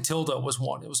 Catilda was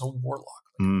one. It was a warlock.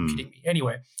 Like, are you kidding me?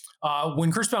 Anyway,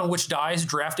 when Cursebound Witch dies,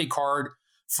 draft a card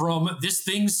from this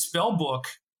thing's spell book.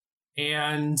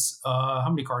 And how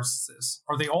many cards is this?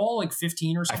 Are they all like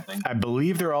 15 or something? I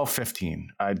believe they're all 15.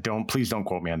 Please don't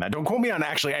quote me on that. Don't quote me on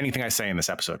actually anything I say in this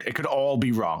episode. It could all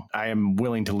be wrong. I am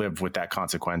willing to live with that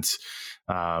consequence.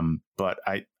 But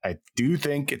I do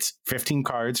think it's 15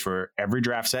 cards for every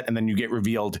draft set, and then you get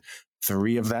revealed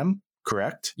 3 of them,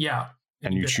 correct? Yeah.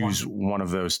 And you choose one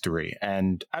of those 3.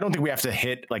 And I don't think we have to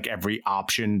hit like every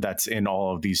option that's in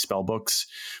all of these spell books,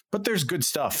 but there's good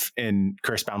stuff in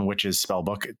Cursebound Witch's spell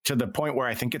book to the point where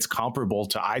I think it's comparable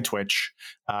to iTwitch,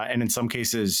 and in some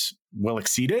cases will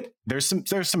exceed it. There's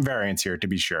some variance here to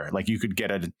be sure. Like you could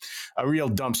get a real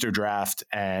dumpster draft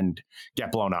and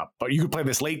get blown up, but you could play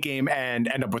this late game and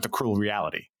end up with a cruel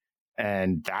reality.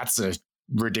 And that's a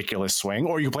ridiculous swing.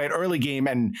 Or you can play it early game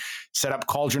and set up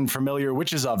Cauldron Familiar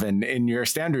Witch's Oven in your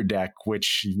standard deck,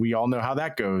 which we all know how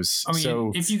that goes. I mean,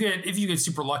 so, if you get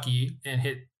super lucky and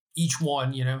hit each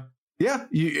one, you know. Yeah,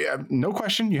 no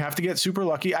question. You have to get super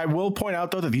lucky. I will point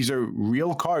out, though, that these are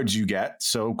real cards you get.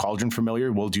 So Cauldron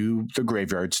Familiar will do the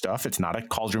graveyard stuff. It's not a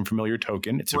Cauldron Familiar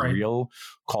token. It's a real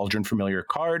Cauldron Familiar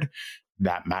card.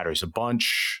 That matters a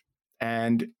bunch.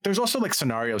 And there's also like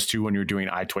scenarios too when you're doing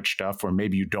iTwitch stuff where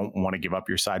maybe you don't want to give up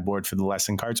your sideboard for the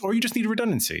lesson cards, or you just need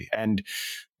redundancy. And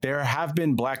there have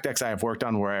been black decks I have worked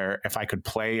on where if I could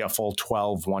play a full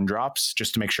 12 1-drops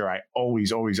just to make sure I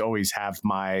always have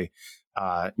my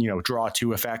draw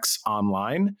 2 effects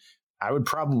online, I would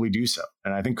probably do so.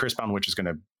 And I think Cursebound Witch is going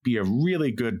to be a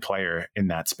really good player in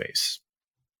that space.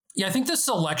 Yeah, I think the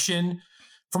selection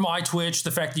from iTwitch,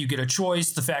 the fact that you get a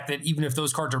choice, the fact that even if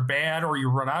those cards are bad or you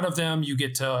run out of them, you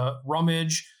get to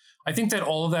rummage. I think that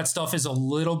all of that stuff is a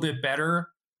little bit better.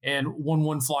 And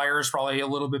 1/1 flyer is probably a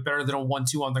little bit better than a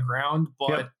 1/2 on the ground.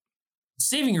 But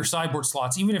saving your sideboard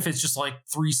slots, even if it's just like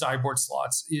 3 sideboard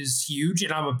slots, is huge.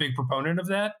 And I'm a big proponent of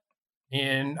that.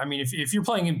 And I mean, if you're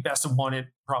playing in best of 1, it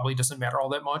probably doesn't matter all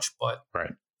that much. But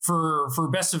for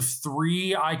best of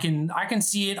 3, I can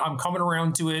see it. I'm coming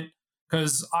around to it.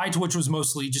 Because iTwitch was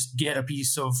mostly just get a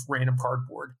piece of random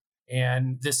cardboard.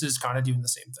 And this is kind of doing the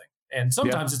same thing. And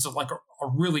sometimes it's like a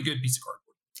really good piece of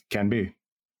cardboard. Can be.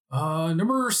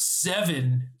 Number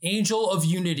 7, Angel of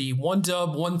Unity.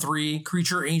 1/dub, 1/3,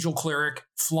 creature, angel, cleric,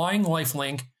 flying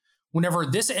lifelink. Whenever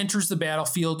this enters the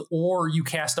battlefield or you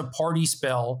cast a party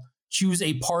spell, choose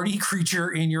a party creature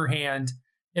in your hand.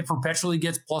 It perpetually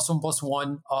gets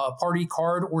 +1/+1. Party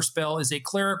card or spell is a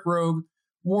cleric, rogue,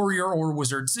 warrior, or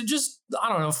wizard. So just, I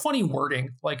don't know, funny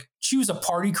wording. Like, choose a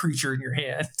party creature in your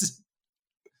hand.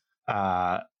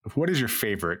 What is your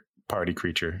favorite party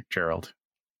creature, Gerald?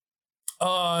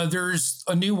 There's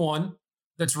a new one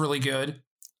that's really good.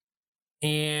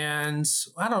 And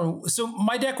I don't know. So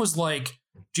my deck was like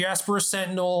Jasper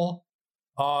Sentinel,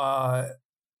 Archpriest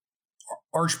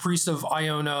of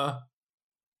Iona,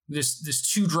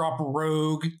 this 2-drop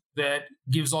rogue that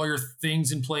gives all your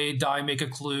things in play, die, make a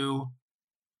clue.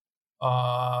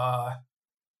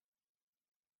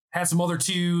 Had some other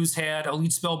 2s, had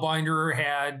Elite Spellbinder,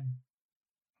 had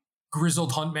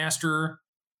Grizzled Huntmaster,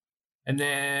 and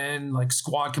then like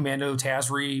Squad Commando,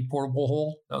 Tazri, Portable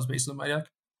Hole. That was basically my deck.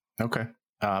 Okay.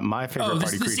 My favorite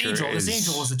party creature is... This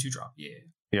Angel is a 2-drop, yeah.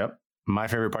 Yep. My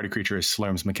favorite party creature is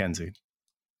Slurms Mackenzie.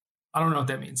 I don't know what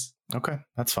that means. Okay,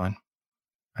 that's fine.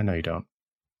 I know you don't.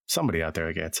 Somebody out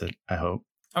there gets it, I hope.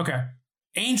 Okay.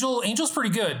 Angel's pretty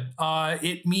good.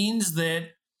 It means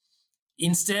that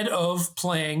instead of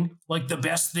playing like the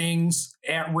best things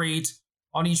at rate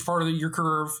on each part of your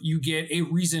curve, you get a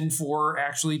reason for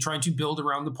actually trying to build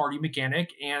around the party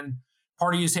mechanic. And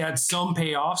party has had some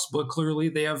payoffs, but clearly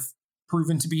they have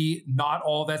proven to be not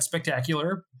all that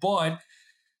spectacular. But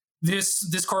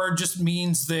This card just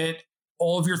means that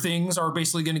all of your things are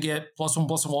basically going to get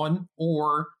 +1/+1,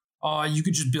 or you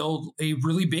could just build a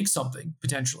really big something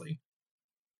potentially.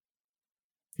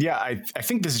 Yeah, I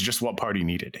think this is just what Party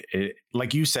needed.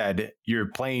 Like you said, you're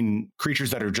playing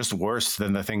creatures that are just worse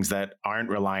than the things that aren't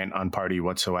reliant on Party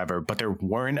whatsoever, but there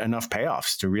weren't enough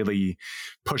payoffs to really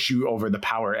push you over the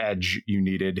power edge you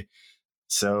needed.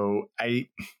 So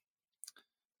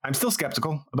I'm still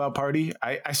skeptical about Party.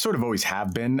 I sort of always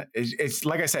have been. It's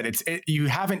like I said, you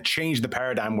haven't changed the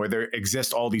paradigm where there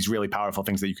exist all these really powerful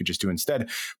things that you could just do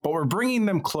instead, but we're bringing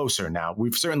them closer now.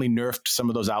 We've certainly nerfed some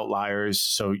of those outliers.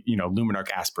 So, Luminarch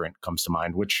Aspirant comes to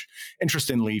mind, which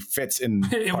interestingly fits in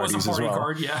It was a parties party as well.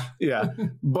 card, yeah. Yeah.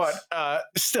 But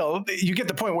still, you get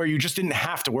the point where you just didn't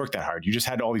have to work that hard. You just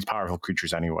had all these powerful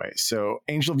creatures anyway. So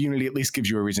Angel of Unity at least gives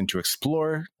you a reason to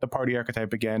explore the Party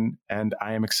archetype again, and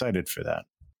I am excited for that.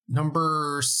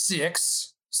 Number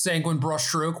 6, Sanguine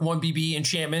Brushstroke, 1 BB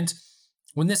enchantment.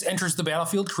 When this enters the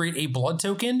battlefield, create a blood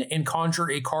token and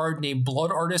conjure a card named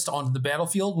Blood Artist onto the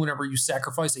battlefield. Whenever you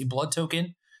sacrifice a blood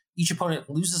token, each opponent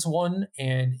loses 1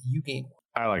 and you gain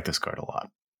 1. I like this card a lot.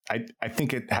 I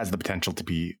think it has the potential to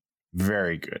be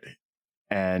very good.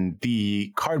 And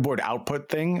the cardboard output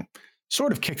thing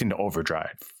sort of kicked into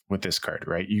overdrive with this card,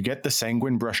 right? You get the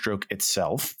Sanguine Brushstroke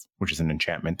itself, which is an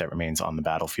enchantment that remains on the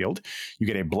battlefield. You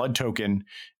get a blood token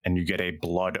and you get a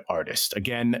Blood Artist.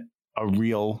 Again, a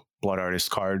real Blood Artist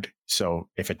card. So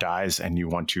if it dies and you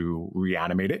want to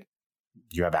reanimate it,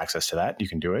 you have access to that. You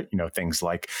can do it. Things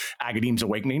like Agadeem's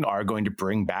Awakening are going to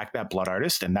bring back that Blood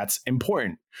Artist, and that's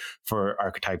important for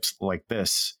archetypes like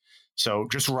this. So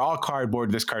just raw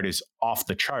cardboard, this card is off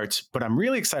the charts, but I'm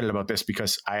really excited about this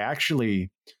because I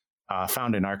actually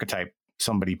found an archetype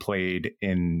somebody played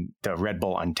in the Red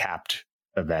Bull Untapped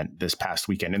event this past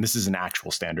weekend. And this is an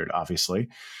actual standard, obviously,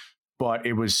 but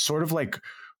it was sort of like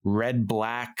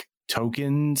red-black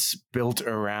tokens built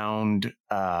around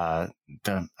I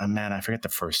forget the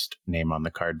first name on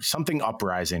the card, something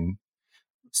Uprising.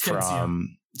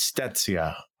 From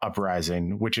Stetsia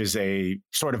Uprising, which is a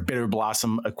sort of Bitter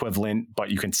Blossom equivalent, but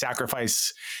you can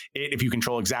sacrifice it if you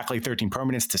control exactly 13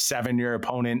 permanents to 7 your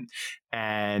opponent.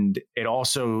 And it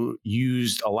also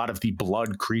used a lot of the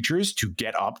blood creatures to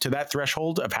get up to that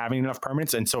threshold of having enough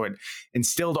permanents. And so it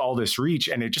instilled all this reach,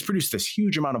 and it just produced this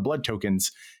huge amount of blood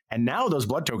tokens. And now those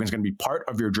blood tokens are going to be part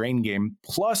of your drain game.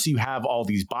 Plus you have all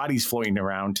these bodies floating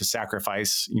around to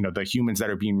sacrifice, the humans that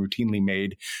are being routinely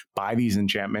made by these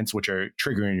enchantments, which are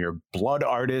triggering your Blood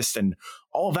Artist, and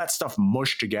all of that stuff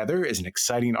mushed together is an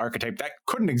exciting archetype that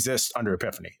couldn't exist under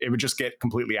Epiphany. It would just get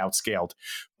completely outscaled.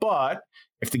 But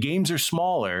if the games are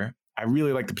smaller, I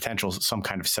really like the potential some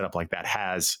kind of setup like that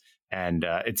has. And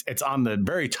it's on the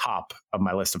very top of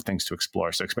my list of things to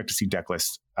explore. So expect to see deck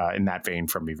lists in that vein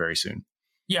from me very soon.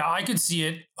 Yeah, I could see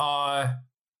it.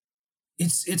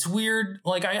 It's weird.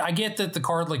 Like I get that the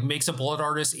card like makes a Blood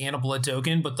Artist and a blood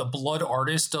token, but the Blood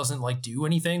Artist doesn't like do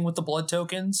anything with the blood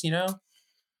tokens,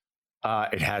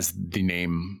 It has the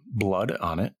name Blood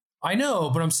on it. I know,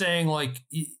 but I'm saying like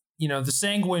the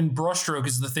Sanguine Brushstroke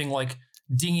is the thing like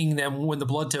dinging them when the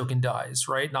blood token dies,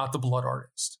 right? Not the Blood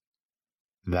Artist.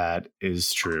 That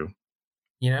is true.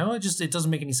 It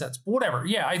doesn't make any sense. But whatever.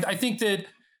 Yeah, I think that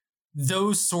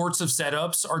those sorts of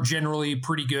setups are generally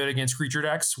pretty good against creature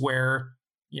decks where,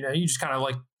 you just kind of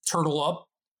like turtle up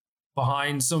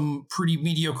behind some pretty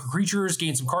mediocre creatures,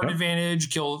 gain some card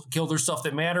advantage, kill their stuff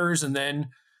that matters. And then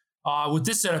with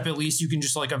this setup, at least you can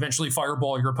just like eventually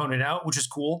fireball your opponent out, which is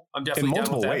cool. I'm definitely in down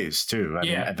multiple with that. ways too. I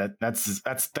mean, that's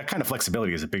that kind of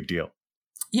flexibility is a big deal.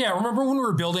 Yeah. Remember when we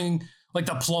were building like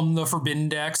the Plum the Forbidden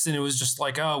decks and it was just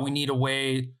like, oh, we need a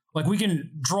way. Like we can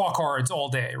draw cards all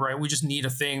day, right? We just need a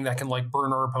thing that can like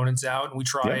burn our opponents out. And we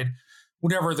tried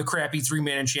whatever the crappy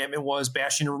 3-mana enchantment was,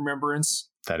 Bastion of Remembrance.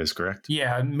 That is correct.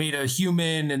 Yeah, made a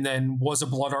human and then was a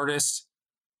Blood Artist.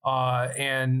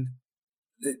 And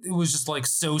it was just like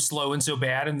so slow and so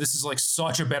bad. And this is like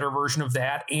such a better version of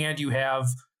that. And you have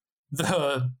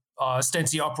the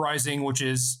Stensia Uprising, which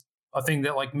is a thing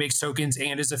that like makes tokens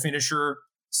and is a finisher.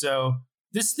 So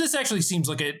this actually seems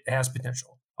like it has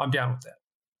potential. I'm down with that.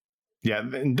 Yeah,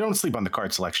 and don't sleep on the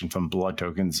card selection from blood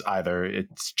tokens either.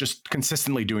 It's just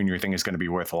consistently doing your thing is going to be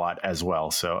worth a lot as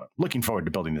well. So looking forward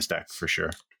to building this deck for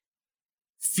sure.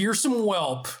 Fearsome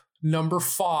Whelp, number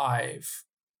 5.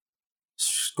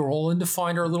 Scrolling to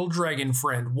find our little dragon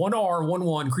friend. 1R,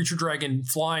 1/1, creature dragon,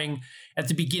 flying. At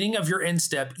the beginning of your end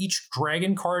step, each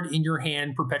dragon card in your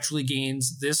hand perpetually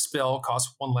gains this spell,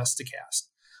 costs 1 less to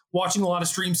cast. Watching a lot of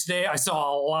streams today, I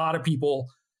saw a lot of people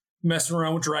messing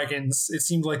around with dragons. It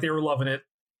seemed like they were loving it.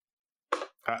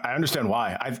 I understand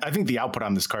why. I think the output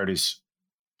on this card is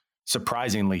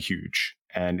surprisingly huge.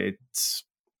 And it's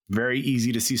very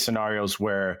easy to see scenarios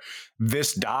where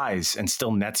this dies and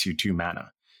still nets you 2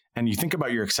 mana. And you think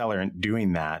about your accelerant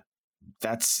doing that,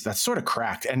 that's sort of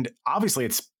cracked. And obviously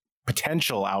its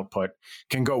potential output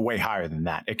can go way higher than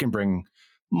that. It can bring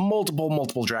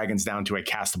multiple dragons down to a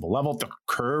castable level. The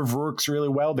curve works really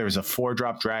well. There's a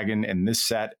 4-drop dragon in this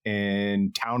set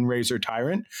in Townraiser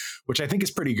Tyrant, which I think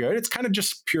is pretty good. It's kind of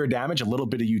just pure damage, a little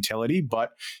bit of utility,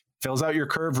 but fills out your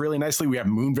curve really nicely. We have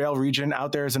Moonveil Regent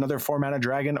out there as another 4-mana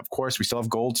dragon. Of course, we still have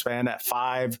Goldspan at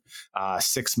 5.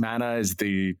 6 mana is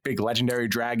the big legendary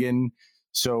dragon.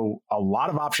 So a lot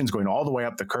of options going all the way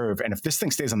up the curve. And if this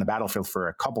thing stays on the battlefield for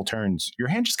a couple turns, your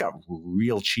hand just got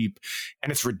real cheap.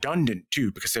 And it's redundant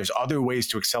too, because there's other ways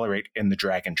to accelerate in the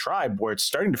Dragon Tribe where it's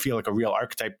starting to feel like a real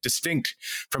archetype distinct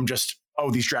from just,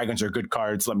 oh, these dragons are good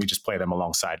cards. Let me just play them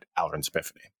alongside Alrund's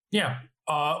Epiphany. Yeah.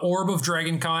 Orb of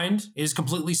Dragonkind is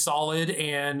completely solid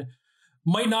and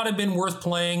might not have been worth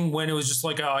playing when it was just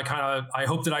like, I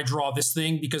hope that I draw this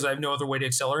thing because I have no other way to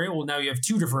accelerate. Well, now you have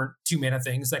 2 different 2-mana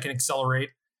things that can accelerate.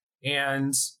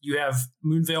 And you have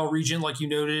Moonveil Regent, like you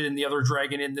noted, and the other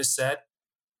dragon in this set.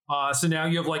 So now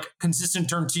you have like consistent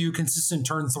turn 2, consistent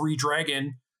turn 3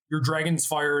 dragon. Your Dragon's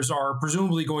Fires are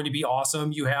presumably going to be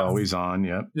awesome. You have always on,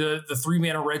 yeah. The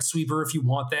 3-mana Red Sweeper if you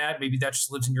want that. Maybe that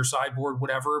just lives in your sideboard,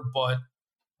 whatever. But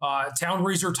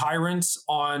Townraiser Tyrant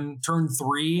on turn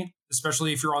 3,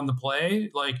 especially if you're on the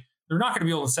play, like they're not going to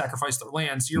be able to sacrifice their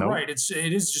lands. You're right.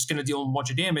 It is just going to deal a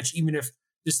bunch of damage, even if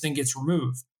this thing gets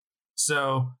removed.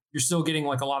 So you're still getting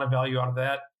like a lot of value out of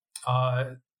that.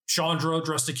 Chandra,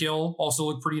 Dress to Kill, also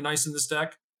look pretty nice in this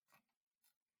deck.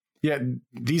 Yeah,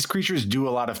 these creatures do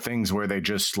a lot of things where they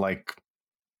just like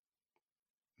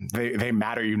they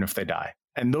matter even if they die.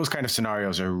 And those kind of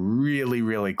scenarios are really,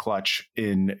 really clutch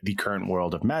in the current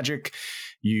world of Magic.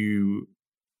 It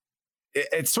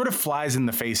sort of flies in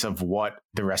the face of what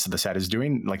the rest of the set is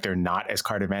doing. Like they're not as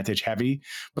card advantage heavy,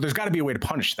 but there's got to be a way to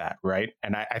punish that, right?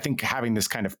 And I think having this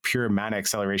kind of pure mana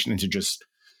acceleration into just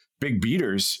big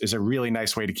beaters is a really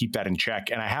nice way to keep that in check.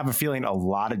 And I have a feeling a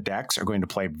lot of decks are going to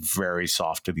play very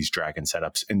soft to these dragon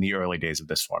setups in the early days of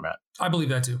this format. I believe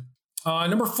that too.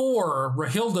 Number 4,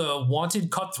 Rahilda,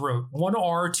 Wanted Cutthroat.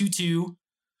 1R, 2/2,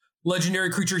 legendary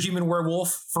creature, human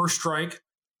werewolf, first strike.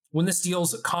 When this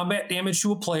deals combat damage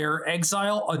to a player,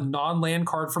 exile a non-land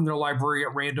card from their library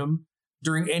at random.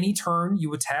 During any turn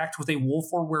you attacked with a wolf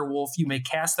or werewolf, you may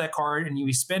cast that card and you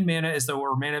may spend mana as though it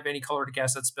were mana of any color to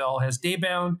cast that spell. It has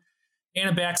Daybound and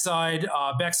a backside.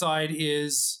 Backside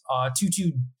is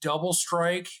 2/2 double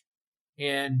strike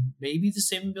and maybe the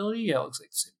same ability. Yeah, it looks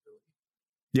like the same ability.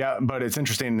 Yeah, but it's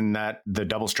interesting in that the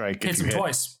double strike hits them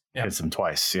twice. Yeah. Hits them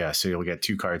twice. Yeah, so you'll get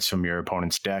 2 cards from your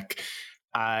opponent's deck.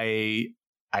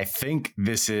 I think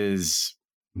this is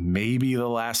maybe the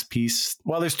last piece.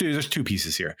 Well, there's 2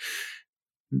 pieces here.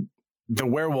 The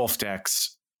werewolf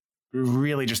decks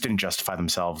really just didn't justify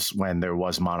themselves when there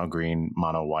was mono green,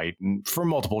 mono white, and for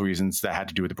multiple reasons that had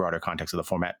to do with the broader context of the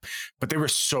format. But they were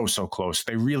so close.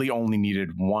 They really only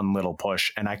needed one little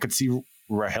push, and I could see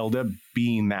Rahilda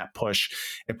being that push.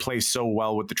 It plays so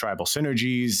well with the tribal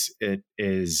synergies. It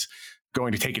is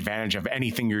going to take advantage of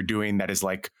anything you're doing that is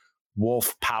like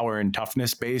wolf power and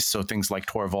toughness based. So things like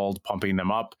Torvald pumping them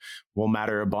up will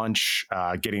matter a bunch.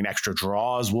 Getting extra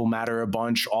draws will matter a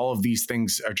bunch. All of these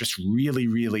things are just really,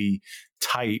 really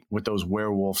tight with those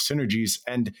werewolf synergies.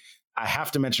 And I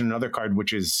have to mention another card,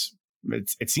 which is,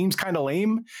 it seems kind of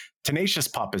lame. Tenacious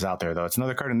Pup is out there though. It's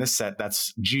another card in this set.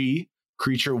 That's G,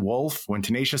 creature wolf. When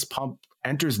Tenacious Pup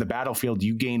enters the battlefield,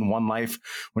 you gain 1 life.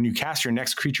 When you cast your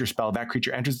next creature spell, that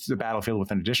creature enters the battlefield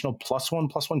with an additional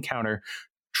 +1/+1 counter,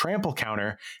 trample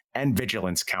counter, and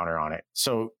vigilance counter on it.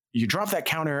 So you drop that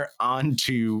counter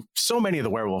onto so many of the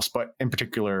werewolves, but in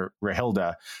particular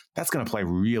Rahilda. That's going to play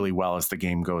really well as the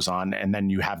game goes on. And then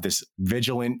you have this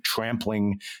vigilant,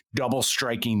 trampling, double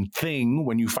striking thing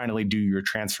when you finally do your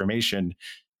transformation.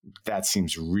 That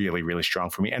seems really, really strong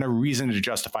for me, and a reason to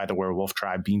justify the werewolf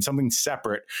tribe being something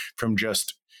separate from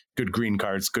just good green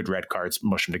cards, good red cards,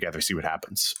 mush them together, see what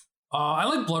happens. I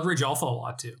like Blood Rage Alpha a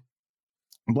lot too.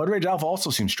 Blood Rage Alpha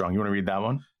also seems strong. You want to read that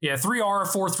one? Yeah, 3R,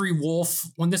 4/3 wolf.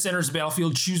 When this enters the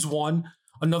battlefield, choose 1.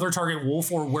 Another target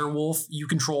wolf or werewolf you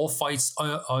control fights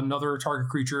another target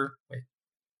creature.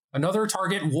 Another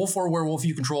target wolf or werewolf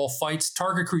you control fights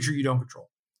target creature you don't control.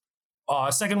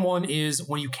 Second one is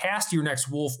when you cast your next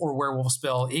wolf or werewolf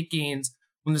spell, it gains,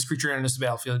 when this creature enters the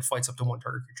battlefield, it fights up to 1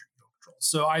 target creature you don't control.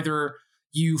 So either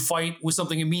you fight with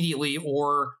something immediately,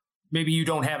 or maybe you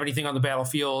don't have anything on the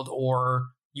battlefield, or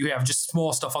you have just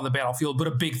small stuff on the battlefield, but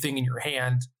a big thing in your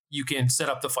hand, you can set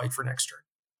up the fight for next turn.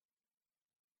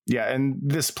 Yeah, and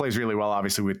this plays really well,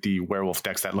 obviously, with the werewolf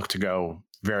decks that look to go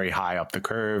very high up the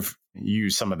curve,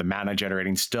 use some of the mana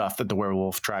generating stuff that the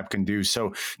werewolf tribe can do.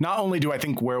 So not only do I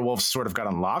think werewolves sort of got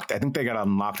unlocked, I think they got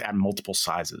unlocked at multiple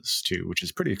sizes too, which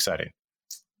is pretty exciting.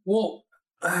 Well,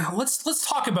 let's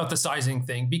talk about the sizing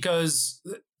thing, because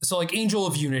so like Angel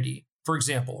of Unity, for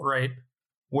example, right,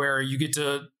 where you get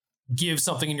to give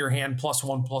something in your hand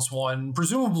 +1/+1,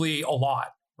 presumably a lot,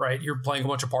 right? You're playing a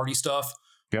bunch of party stuff.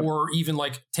 Yep. Or even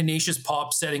like Tenacious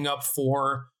Pup setting up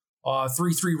for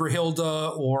 3/3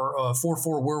 Rahilda or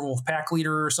 4/4 Werewolf Pack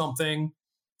Leader or something.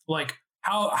 Like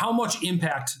how much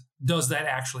impact does that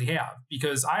actually have?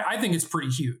 Because I think it's pretty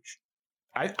huge.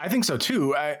 I think so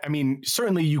too. I mean,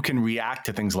 certainly you can react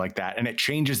to things like that, and it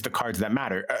changes the cards that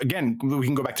matter. Again, we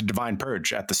can go back to Divine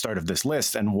Purge at the start of this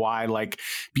list, and why like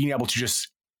being able to just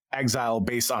exile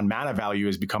based on mana value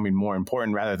is becoming more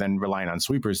important rather than relying on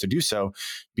sweepers to do so,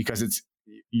 because it's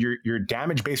your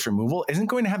damage based removal isn't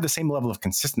going to have the same level of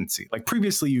consistency. Like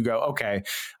previously you go, okay,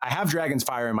 I have Dragon's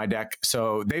Fire in my deck,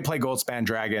 so they play Goldspan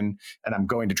Dragon and I'm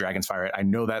going to Dragon's Fire it. I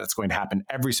know that it's going to happen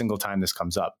every single time this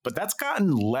comes up, but that's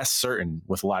gotten less certain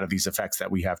with a lot of these effects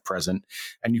that we have present,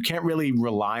 and you can't really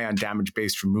rely on damage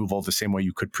based removal the same way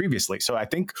you could previously. So I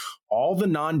think all the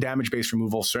non-damage based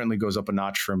removal certainly goes up a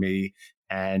notch for me,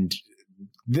 and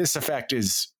this effect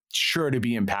is sure to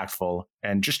be impactful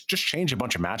and just change a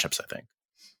bunch of matchups, I think.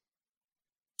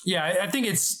 Yeah, I think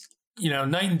it's,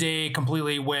 night and day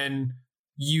completely when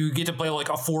you get to play like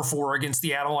a 4/4 against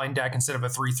the Adeline deck instead of a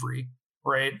 3/3,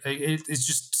 right? It's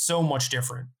just so much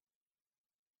different.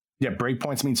 Yeah,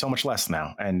 breakpoints mean so much less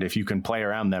now, and if you can play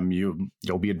around them,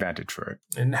 you'll be advantaged for it.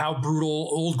 And how brutal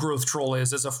Old Growth Troll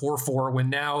is as a 4/4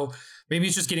 when now maybe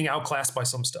it's just getting outclassed by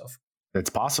some stuff. It's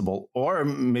possible. Or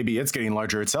maybe it's getting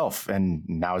larger itself and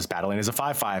now is battling as a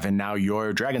 5/5 and now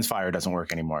your Dragon's Fire doesn't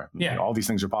work anymore. Yeah. All these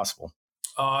things are possible.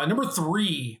 Number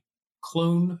 3,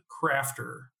 Clone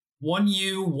Crafter.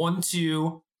 1/1,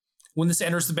 1/2. When this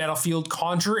enters the battlefield,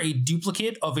 conjure a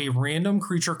duplicate of a random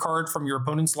creature card from your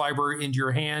opponent's library into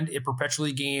your hand. It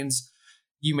perpetually gains.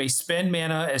 You may spend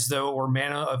mana as though or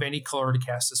mana of any color to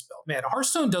cast a spell. Man,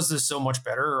 Hearthstone does this so much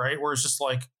better, right? Where it's just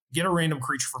like, get a random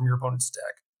creature from your opponent's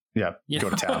deck. Yeah, go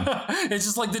to town. It's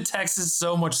just like the text is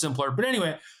so much simpler. But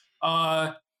anyway,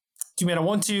 2 mana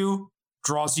 1/2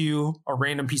 draws you a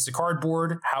random piece of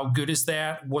cardboard. How good is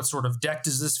that? What sort of deck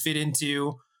does this fit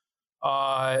into?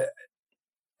 I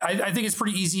think it's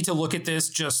pretty easy to look at this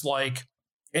just like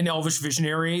an Elvish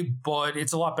Visionary, but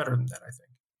it's a lot better than that, I think.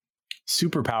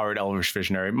 Super powered Elvish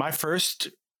Visionary. My first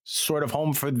sort of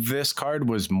home for this card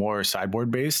was more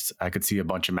sideboard based. I could see a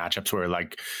bunch of matchups where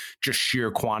like just sheer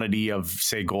quantity of,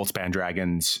 say, Goldspan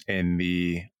Dragons in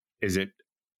the, is it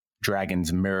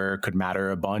Dragon's Mirror could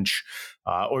matter a bunch,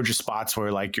 or just spots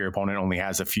where like your opponent only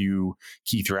has a few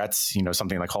key threats,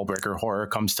 something like Hullbreaker Horror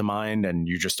comes to mind, and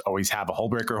you just always have a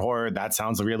Hullbreaker Horror. That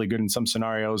sounds really good in some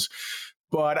scenarios,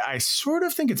 but I sort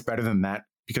of think it's better than that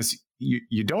because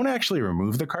you don't actually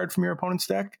remove the card from your opponent's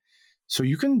deck. So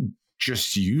you can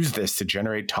just use this to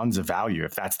generate tons of value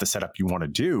if that's the setup you want to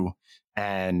do,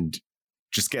 and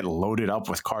just get loaded up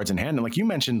with cards in hand. And like you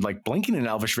mentioned, like blinking an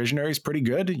Elvish Visionary is pretty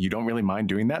good. You don't really mind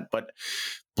doing that, but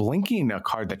blinking a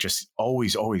card that just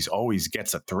always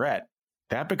gets a threat,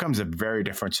 that becomes a very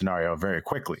different scenario very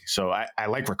quickly. So I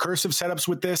like recursive setups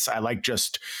with this. I like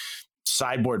just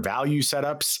sideboard value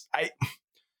setups.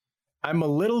 I'm a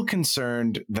little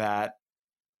concerned that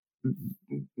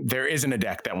there isn't a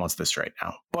deck that wants this right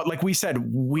now. But like we said,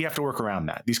 we have to work around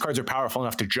that. These cards are powerful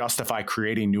enough to justify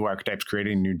creating new archetypes,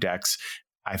 creating new decks.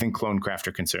 I think Clone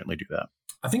Crafter can certainly do that.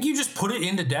 I think you just put it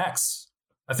into decks.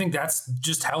 I think that's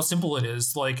just how simple it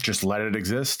is. Like, just let it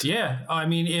exist. Yeah. I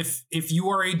mean, if you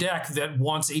are a deck that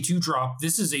wants a 2-drop,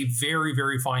 this is a very,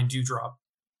 very fine 2-drop,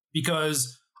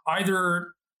 because either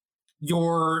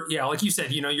like you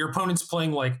said, your opponent's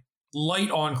playing like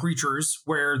light on creatures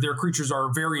where their creatures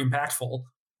are very impactful.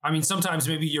 I mean, sometimes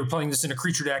maybe you're playing this in a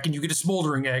creature deck and you get a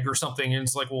Smoldering Egg or something, and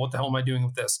it's like, well, what the hell am I doing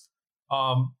with this?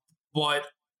 But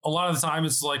a lot of the time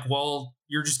it's like, well,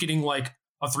 you're just getting like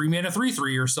a 3-mana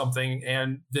 3/3 or something,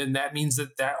 and then that means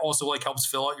that also like helps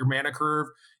fill out your mana curve,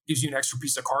 gives you an extra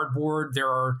piece of cardboard. There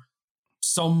are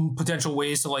some potential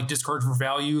ways to like discard for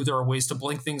value. There are ways to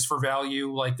blink things for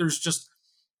value. Like, there's just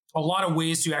a lot of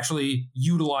ways to actually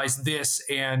utilize this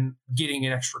and getting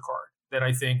an extra card that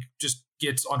I think just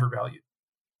gets undervalued.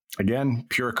 Again,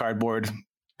 pure cardboard,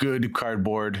 good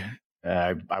cardboard.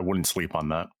 I wouldn't sleep on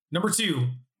that. Number 2,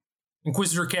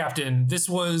 Inquisitor Captain. This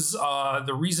was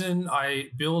the reason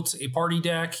I built a party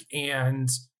deck, and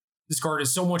this card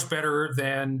is so much better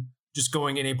than just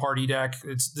going in a party deck.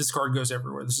 This card goes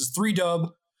everywhere. This is 3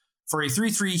 dub. For a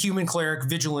 3/3 human cleric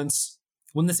vigilance,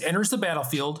 when this enters the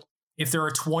battlefield, if there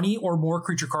are 20 or more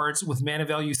creature cards with mana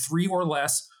value 3 or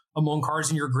less among cards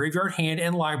in your graveyard, hand,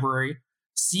 and library,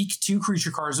 seek 2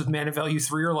 creature cards with mana value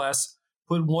 3 or less,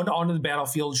 put 1 onto the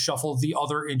battlefield, shuffle the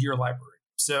other into your library.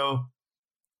 So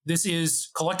this is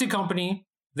Collected Company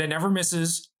that never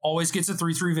misses, always gets a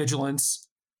 3/3 vigilance.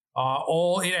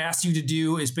 All it asks you to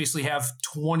do is basically have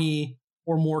 20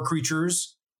 or more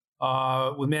creatures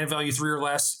with mana value 3 or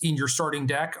less in your starting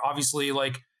deck. Obviously,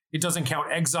 like, it doesn't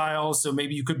count exile, so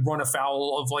maybe you could run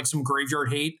afoul of like some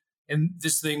graveyard hate and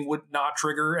this thing would not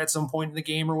trigger at some point in the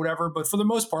game or whatever. But for the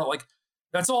most part, like,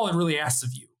 that's all it really asks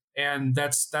of you. And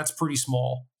that's pretty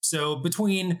small. So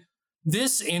between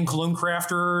this and Clone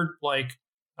Crafter, like,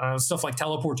 stuff like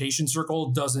Teleportation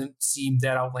Circle doesn't seem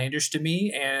that outlandish to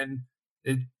me. And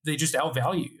they just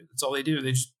outvalue you. That's all they do.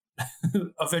 They just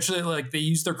eventually, like, they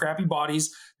use their crappy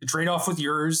bodies to trade off with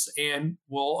yours and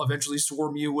will eventually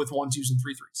swarm you with 1/2s and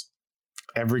 3/3s.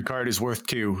 Every card is worth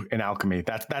 2 in Alchemy.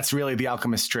 That's really the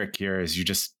alchemist trick here, is you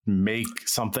just make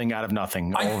something out of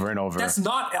nothing over and over. That's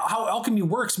not how Alchemy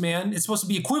works, man. It's supposed to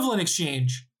be equivalent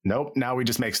exchange. Nope. Now we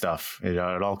just make stuff. It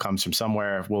all comes from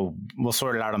somewhere. We'll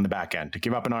sort it out on the back end. To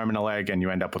give up an arm and a leg, and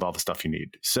you end up with all the stuff you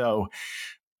need. So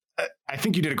I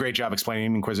think you did a great job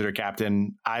explaining Inquisitor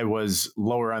Captain. I was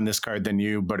lower on this card than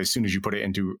you, but as soon as you put it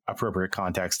into appropriate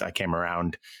context, I came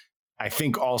around. I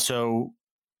think also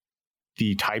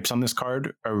the types on this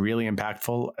card are really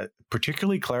impactful,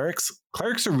 particularly clerics.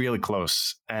 Clerics are really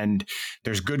close, and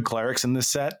there's good clerics in this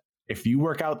set. If you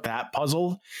work out that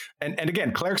puzzle, and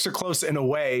again, clerics are close in a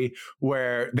way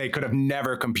where they could have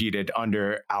never competed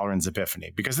under Alrund's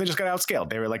Epiphany because they just got outscaled.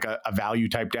 They were like a value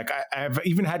type deck. I've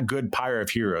even had good Pyre of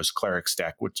Heroes clerics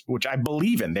deck, which I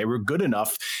believe in. They were good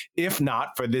enough, if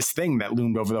not for this thing that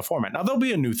loomed over the format. Now, there'll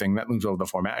be a new thing that looms over the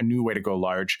format, a new way to go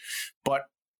large, but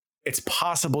it's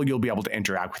possible you'll be able to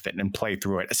interact with it and play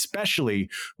through it, especially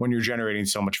when you're generating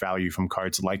so much value from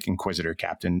cards like Inquisitor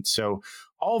Captain. So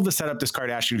all of the setup this card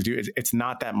asks you to do, it's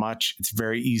not that much. It's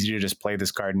very easy to just play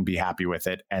this card and be happy with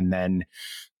it, and then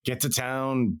get to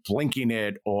town blinking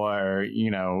it, or,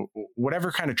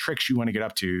 whatever kind of tricks you want to get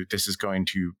up to. This is going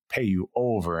to pay you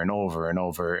over and over and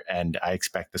over. And I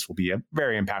expect this will be a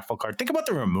very impactful card. Think about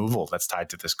the removal that's tied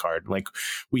to this card. Like,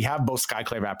 we have both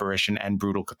Skyclave Apparition and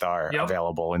Brutal Cathar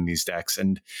available in these decks.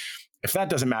 And if that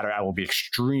doesn't matter, I will be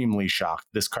extremely shocked.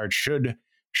 This card should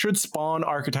spawn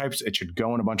archetypes. It should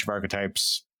go in a bunch of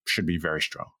archetypes, should be very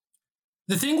strong.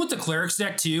 The thing with the Clerics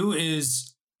deck too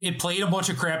is it played a bunch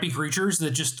of crappy creatures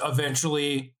that just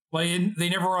eventually, like, they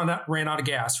never ran out of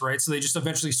gas, right? So they just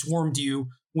eventually swarmed you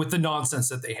with the nonsense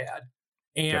that they had.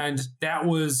 And that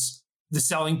was the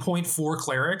selling point for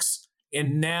Clerics.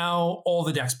 And now all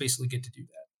the decks basically get to do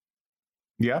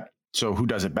that. Yeah. So who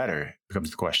does it better becomes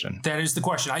the question. That is the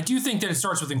question. I do think that it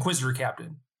starts with Inquisitor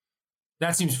Captain.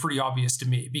 That seems pretty obvious to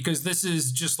me, because this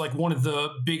is just like one of the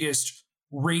biggest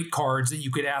rate cards that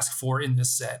you could ask for in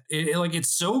this set.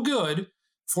 It's so good,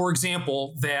 for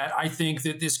example, that I think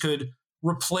that this could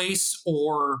replace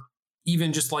or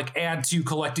even just like add to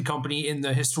Collected Company in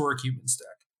the Historic Humans deck.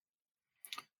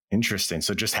 Interesting.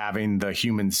 So just having the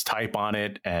Humans type on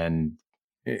it, and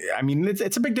I mean,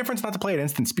 it's a big difference not to play at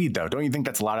instant speed, though. Don't you think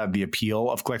that's a lot of the appeal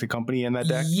of Collected Company in that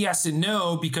deck? Yes and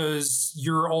no, because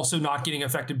you're also not getting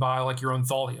affected by like your own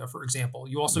Thalia, for example.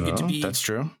 You also get to be, that's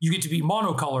true. You get to be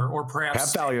monocolor, or perhaps have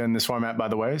Thalia in this format, by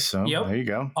the way. So there you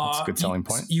go. That's a good selling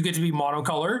point. You get to be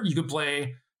monocolor. You could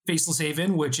play Faceless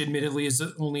Haven, which admittedly is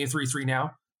only a 3/3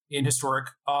 now in Historic.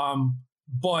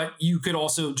 But you could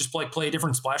also just like play a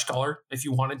different splash color if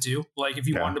you wanted to. Like if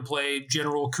you wanted to play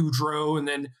General Kudro and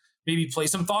then maybe play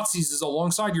some Thoughtseizes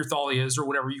alongside your Thalias or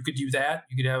whatever, you could do that.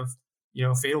 You could have,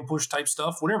 Fatal Push type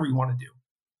stuff, whatever you want to do.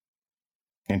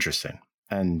 Interesting.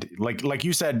 And like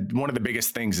you said, one of the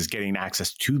biggest things is getting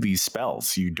access to these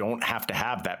spells. You don't have to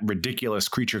have that ridiculous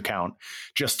creature count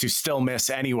just to still miss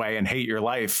anyway and hate your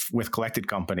life with Collected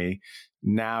Company.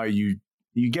 Now you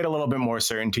get a little bit more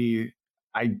certainty.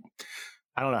 I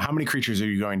don't know, how many creatures are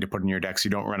you going to put in your deck so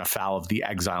you don't run afoul of the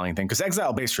exiling thing? Because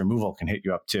exile-based removal can hit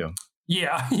you up too.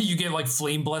 Yeah, you get like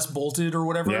Flame Blessed Bolted or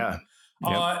whatever. Yeah.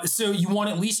 Yep. So you want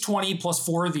at least 20 plus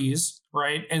 4 of these,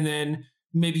 right? And then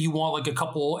maybe you want like a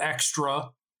couple extra,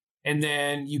 and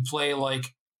then you play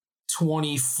like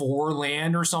 24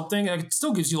 land or something. It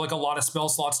still gives you like a lot of spell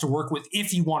slots to work with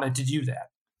if you wanted to do that.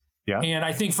 Yeah. And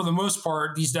I think for the most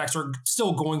part, these decks are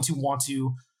still going to want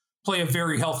to play a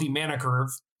very healthy mana curve.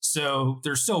 So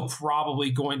they're still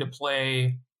probably going to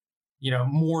play,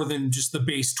 more than just the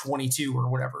base 22 or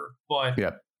whatever. But,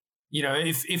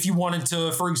 if you wanted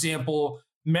to, for example,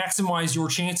 maximize your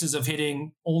chances of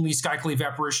hitting only Skyclave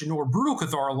Apparition or Brutal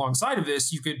Cathar alongside of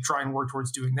this, you could try and work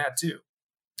towards doing that too.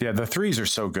 Yeah, the 3s are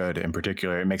so good in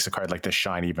particular. It makes a card like this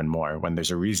shine even more when there's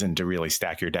a reason to really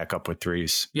stack your deck up with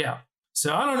 3s. Yeah.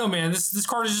 So I don't know, man. This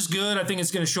card is just good. I think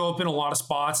it's going to show up in a lot of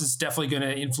spots. It's definitely going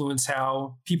to influence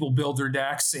how people build their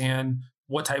decks and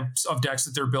what types of decks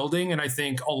that they're building. And I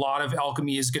think a lot of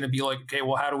Alchemy is going to be like, okay,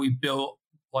 well, how do we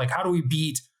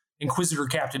beat Inquisitor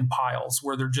Captain piles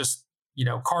where they're just,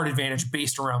 card advantage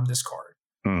based around this card.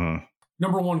 Mm-hmm.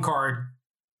 Number 1 card.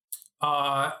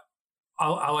 I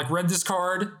read this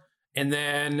card and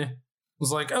then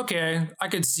was like, okay, I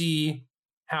could see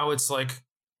how it's like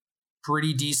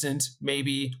pretty decent,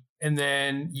 maybe. And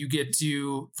then you get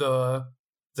to the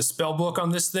spell book on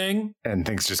this thing, and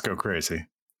things just go crazy.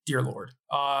 Dear Lord.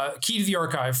 Key to the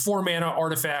Archive, 4 mana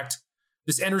artifact.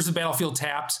 This enters the battlefield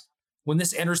tapped. When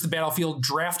this enters the battlefield,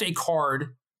 draft a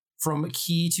card from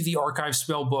Key to the Archive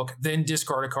spellbook, then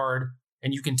discard a card,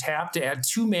 and you can tap to add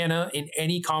 2 mana in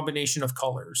any combination of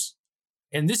colors.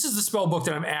 And this is the spellbook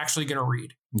that I'm actually going to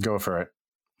read. Go for it.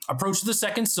 Approach of the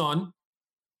Second Sun.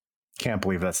 Can't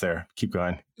believe that's there. Keep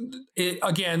going. It,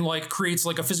 again, creates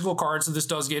a physical card, so this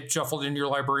does get shuffled into your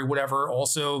library, whatever.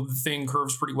 Also, the thing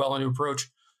curves pretty well into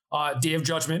Approach. Day of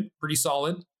Judgment, pretty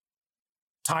solid.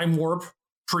 Time Warp,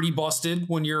 pretty busted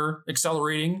when you're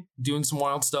accelerating, doing some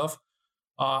wild stuff.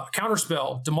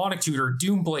 Counterspell, Demonic Tutor,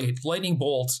 Doomblade, Lightning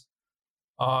Bolt,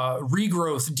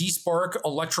 Regrowth, Despark,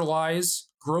 Electrolyze,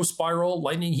 Growth Spiral,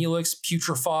 Lightning Helix,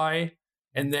 Putrefy,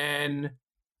 and then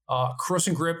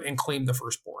Corrosive Grip and Claim the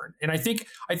Firstborn. And I think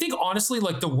honestly,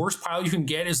 the worst pile you can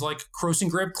get is Corrosive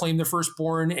Grip, Claim the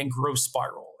Firstborn, and Growth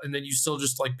Spiral. And then you still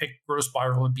just pick Growth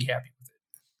Spiral and be happy with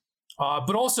it.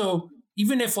 But also,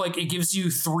 even if it gives you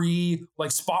 3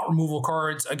 spot removal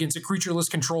cards against a creatureless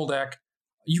control deck,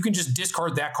 you can just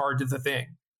discard that card to the thing.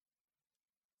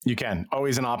 You can.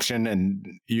 Always an option, and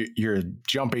you're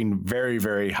jumping very,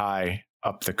 very high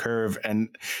up the curve. And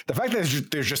the fact that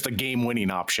there's just a game-winning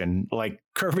option,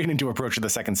 curving into Approach of the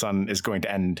Second Sun is going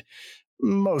to end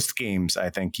most games,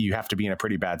 I think. You have to be in a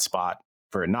pretty bad spot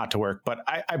for it not to work. But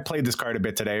I played this card a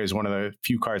bit today. It was one of the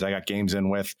few cards I got games in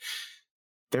with.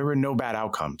 There were no bad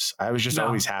outcomes. I was just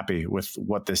always happy with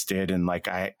what this did. And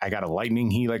I got a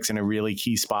Lightning Helix in a really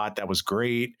key spot. That was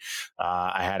great.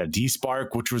 I had a Despark,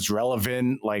 which was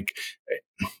relevant.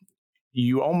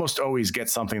 You almost always get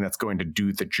something that's going to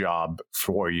do the job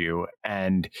for you.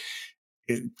 And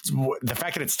the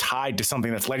fact that it's tied to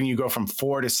something that's letting you go from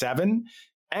 4 to 7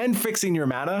 and fixing your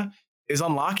mana is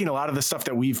unlocking a lot of the stuff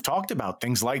that we've talked about.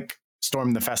 Things like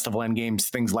Storm the Festival endgames,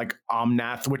 things like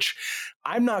Omnath, which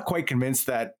I'm not quite convinced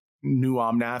that new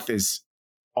Omnath is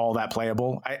all that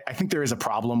playable. I think there is a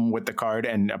problem with the card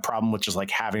and a problem with just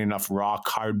having enough raw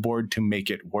cardboard to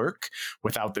make it work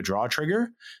without the draw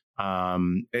trigger.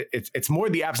 It's more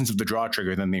the absence of the draw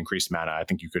trigger than the increased mana. I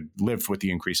think you could live with the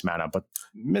increased mana, but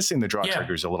missing the draw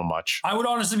trigger is a little much. I would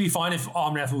honestly be fine if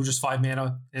Omnath was just 5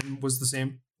 mana and was the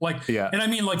same. And I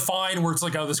mean fine where it's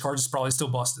this card is probably still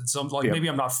busted. So maybe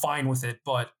I'm not fine with it,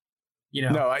 but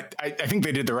No, I think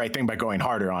they did the right thing by going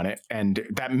harder on it, and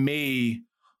that may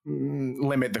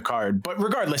limit the card. But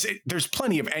regardless, there's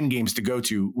plenty of end games to go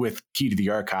to with Key to the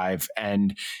Archive,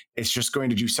 and it's just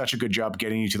going to do such a good job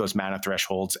getting you to those mana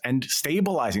thresholds and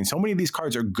stabilizing. So many of these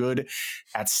cards are good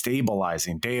at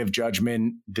stabilizing. Day of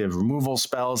Judgment, the removal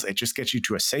spells, it just gets you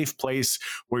to a safe place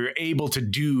where you're able to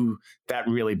do that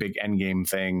really big end game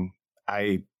thing.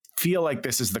 I feel like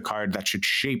this is the card that should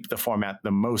shape the format the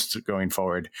most going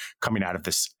forward coming out of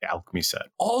this Alchemy set.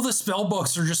 All the spell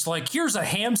books are just here's a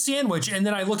ham sandwich. And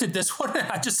then I looked at this one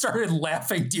and I just started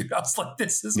laughing, dude. I was like,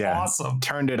 this is awesome.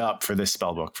 Turned it up for this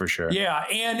spell book for sure. Yeah.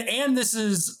 And this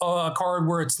is a card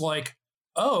where it's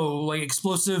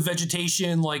explosive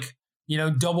vegetation,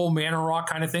 double mana rock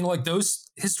kind of thing. Those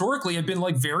historically have been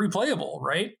very playable,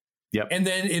 right? Yep. And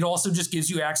then it also just gives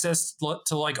you access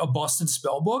to a busted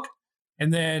spell book.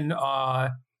 And then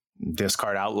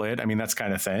discard Outlet. I mean, that's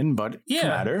kind of thin, but it can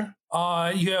matter.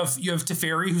 You have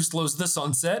Teferi, who slows the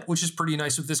sunset, which is pretty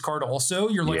nice with this card also.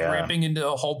 You're ramping into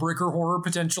a Hullbreaker horror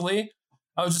potentially.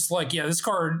 I was just this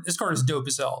card is dope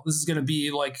as hell. This is gonna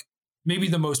be maybe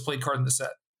the most played card in the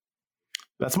set.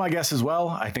 That's my guess as well.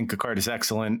 I think the card is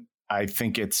excellent. I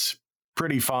think it's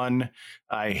pretty fun.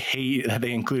 I hate that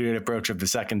they included Approach of the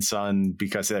Second Sun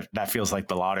because that feels like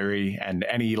the lottery, and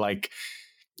any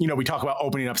we talk about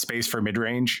opening up space for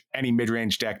mid-range. Any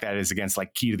mid-range deck that is against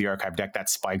Key to the Archive deck that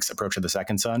spikes Approach of the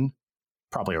Second Sun,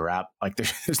 probably a wrap.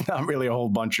 There's not really a whole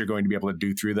bunch you're going to be able to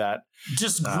do through that.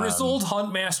 Just Grizzled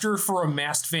Huntmaster for a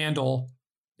Masked Vandal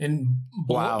and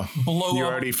blow you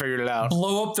up, already figured it out.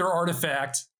 Blow up their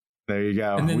artifact There you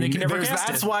go. And then they can never cast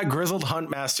That's it. why Grizzled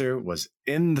Huntmaster was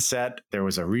in the set. There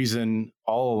was a reason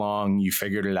all along. You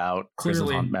figured it out. Clearly.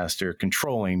 Grizzled Huntmaster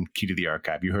controlling Key to the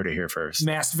Archive. You heard it here first.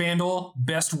 Masked Vandal,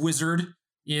 best wizard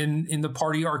in the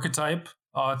party archetype.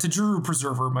 Tajuru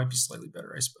Preserver might be slightly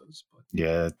better, I suppose. But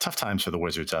Yeah, tough times for the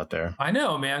wizards out there. I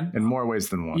know, man. In more ways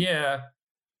than one. Yeah.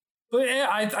 But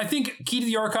I think Key to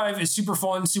the Archive is super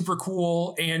fun, super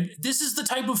cool. And this is the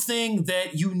type of thing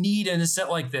that you need in a set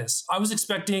like this. I was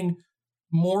expecting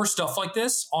more stuff like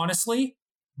this, honestly.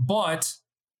 But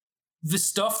the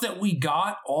stuff that we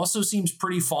got also seems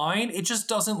pretty fine. It just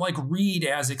doesn't like read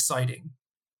as exciting.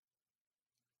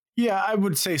 Yeah, I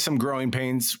would say some growing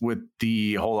pains with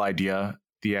the whole idea,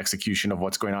 the execution of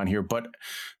what's going on here. But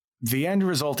the end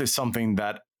result is something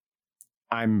that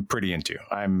I'm pretty into.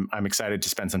 I'm excited to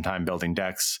spend some time building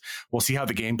decks. We'll see how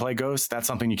the gameplay goes. That's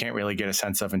something you can't really get a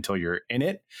sense of until you're in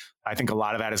it. I think a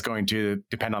lot of that is going to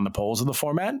depend on the polls of the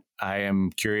format. I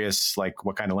am curious, like,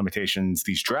 what kind of limitations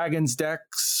these dragons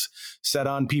decks set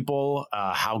on people,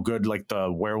 how good like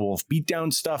the werewolf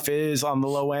beatdown stuff is on the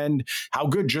low end, how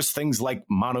good just things like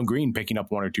mono green picking up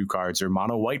 1 or 2 cards or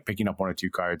mono white picking up 1 or 2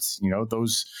 cards. You know,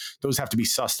 those have to be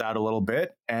sussed out a little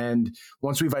bit. And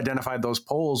once we've identified those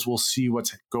polls, we'll see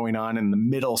what's going on in the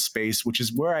middle space, which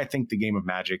is where I think the game of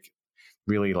Magic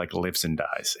really like lives and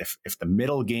dies. If the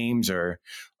middle games are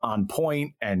on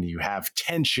point and you have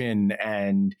tension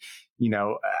and, you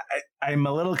know, I'm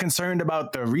a little concerned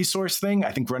about the resource thing.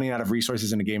 I think running out of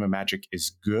resources in a game of Magic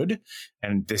is good.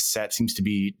 And this set seems to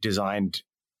be designed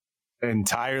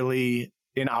entirely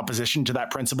in opposition to that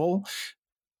principle.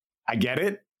 I get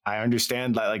it. I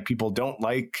understand that like people don't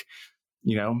like,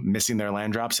 you know, missing their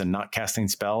land drops and not casting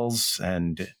spells,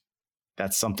 and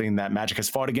that's something that Magic has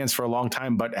fought against for a long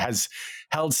time, but has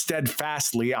held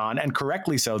steadfastly on, and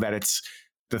correctly so, that it's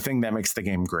the thing that makes the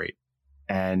game great.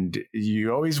 And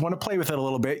you always want to play with it a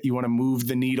little bit. You want to move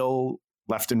the needle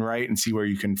left and right and see where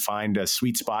you can find a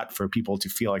sweet spot for people to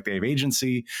feel like they have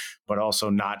agency, but also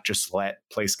not just let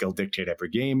play skill dictate every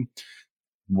game.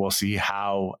 We'll see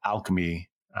how Alchemy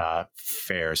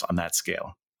fares on that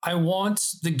scale. I want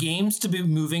the games to be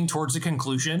moving towards a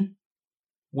conclusion,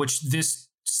 which this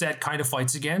set kind of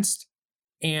fights against.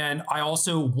 And I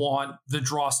also want the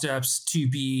draw steps to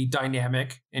be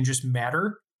dynamic and just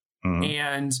matter. Mm-hmm.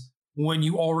 And when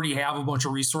you already have a bunch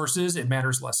of resources, it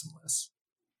matters less and less.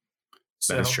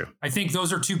 So that is true. I think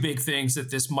those are 2 big things that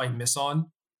this might miss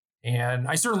on. And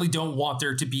I certainly don't want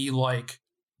there to be like,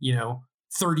 you know,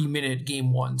 30-minute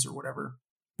game ones or whatever.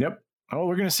 Yep. Oh,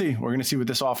 we're going to see. We're going to see what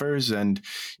this offers. And,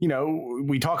 you know,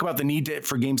 we talk about the need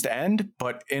for games to end,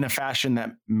 but in a fashion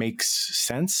that makes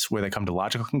sense, where they come to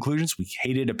logical conclusions. We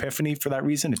hated Epiphany for that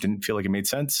reason. It didn't feel like it made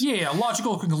sense. Yeah,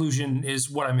 logical conclusion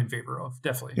is what I'm in favor of.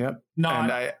 Definitely. Yep.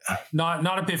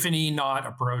 Not Epiphany, not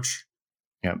approach.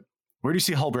 Yep. Where do you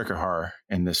see Hullbreaker Horror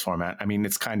in this format? I mean,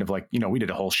 it's kind of like, you know, we did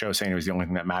a whole show saying it was the only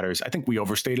thing that matters. I think we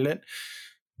overstated it,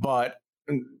 but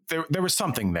there was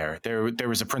something there. There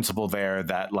was a principle there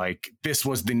that like this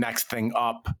was the next thing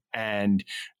up, and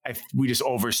we just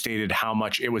overstated how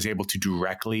much it was able to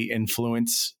directly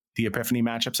influence the Epiphany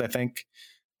matchups. I think.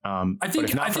 I think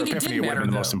if not for Epiphany, it would have been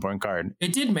the most important card.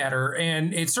 It did matter,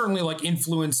 and it certainly like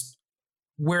influenced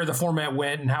where the format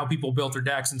went and how people built their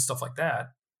decks and stuff like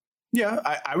that. Yeah,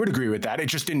 I would agree with that. It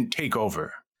just didn't take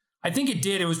over. I think it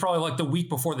did. It was probably like the week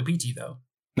before the PT, though.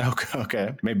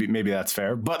 Okay, maybe that's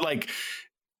fair. But like,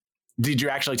 did you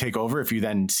actually take over if you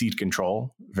then cede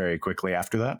control very quickly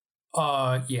after that?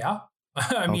 Yeah.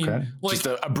 I mean, like, just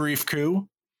a brief coup.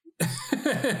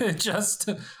 Just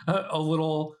a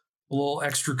little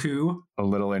extra coup. A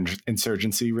little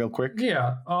insurgency, real quick.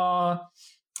 Yeah. I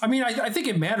mean, I think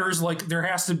it matters. Like, there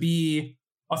has to be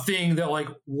a thing that like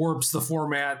warps the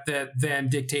format that then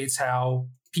dictates how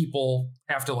people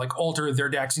have to like alter their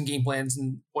decks and game plans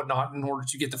and whatnot in order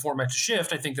to get the format to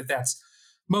shift. I think that that's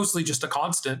mostly just a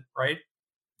constant, right?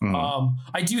 Mm-hmm.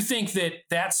 I do think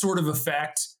that sort of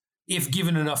effect, if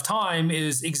given enough time,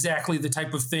 is exactly the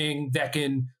type of thing that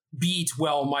can beat,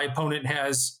 well, my opponent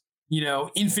has, you know,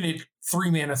 infinite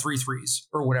 3-mana 3/3s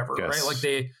or whatever, yes. Right? Like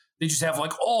they just have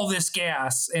like all this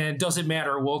gas and doesn't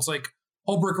matter. Well, it's like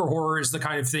Hullbreaker Horror is the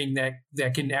kind of thing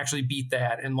that can actually beat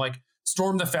that and like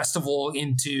storm the festival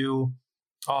into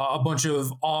a bunch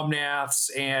of Omnaths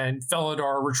and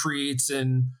Felidar retreats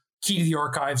and Key to the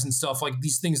Archives and stuff, like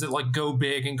these things that like go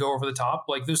big and go over the top.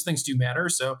 Like those things do matter.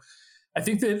 So I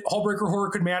think that Hullbreaker Horror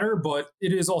could matter, but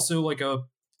it is also like a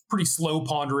pretty slow,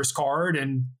 ponderous card.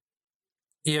 And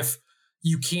if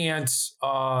you can't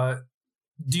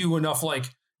do enough like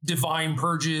Divine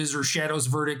Purges or Shadow's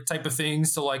Verdict type of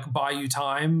things to like buy you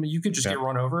time, you could just get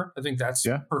run over. I think that's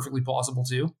perfectly plausible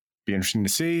too. Be interesting to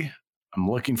see. I'm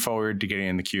looking forward to getting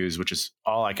in the queues, which is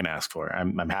all I can ask for.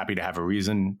 I'm happy to have a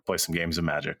reason to play some games of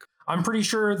Magic. I'm pretty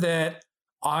sure that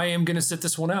I am going to sit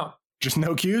this one out. Just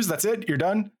no queues? That's it? You're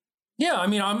done? Yeah, I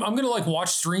mean, I'm going to like watch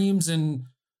streams and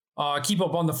keep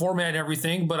up on the format and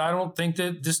everything, but I don't think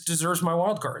that this deserves my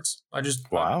wildcards. I'm just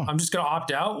going to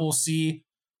opt out. We'll see.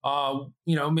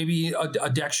 Maybe a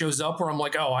deck shows up where I'm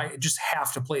like, oh, I just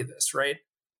have to play this, right?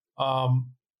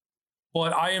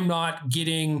 But I am not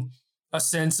getting a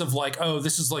sense of like, oh,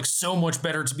 this is like so much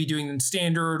better to be doing than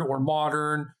standard or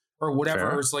modern or whatever.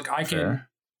 Fair. It's like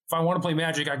if I want to play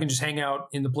Magic, I can just hang out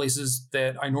in the places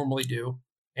that I normally do.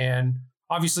 And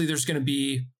obviously there's going to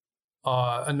be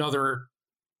another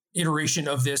iteration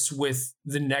of this with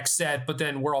the next set, but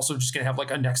then we're also just going to have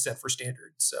like a next set for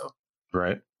standard. So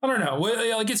right. I don't know.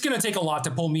 Like it's going to take a lot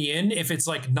to pull me in if it's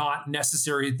like not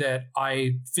necessary that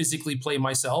I physically play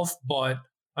myself, but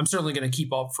I'm certainly going to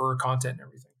keep up for content and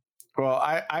everything. Well,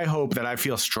 I hope that I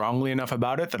feel strongly enough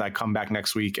about it that I come back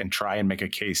next week and try and make a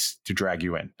case to drag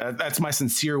you in. That's my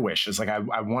sincere wish. It's like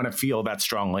I want to feel that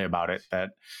strongly about it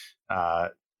that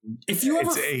if you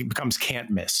ever it becomes can't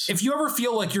miss. If you ever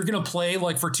feel like you're going to play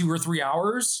like for 2 or 3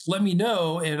 hours, let me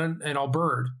know and I'll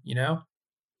bird,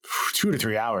 2 to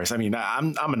 3 hours. I mean,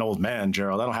 I'm an old man,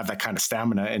 Gerald. I don't have that kind of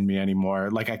stamina in me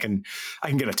anymore. Like I can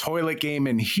get a toilet game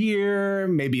in here,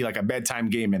 maybe like a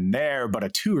bedtime game in there, but a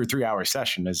 2 or 3 hour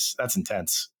session that's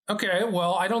intense. Okay,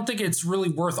 well, I don't think it's really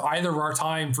worth either of our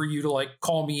time for you to like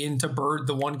call me in to bird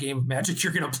the one game of Magic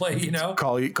you're going to play,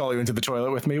 Call you into the toilet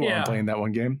with me while I'm playing that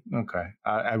one game? Okay.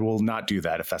 I will not do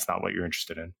that if that's not what you're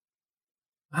interested in.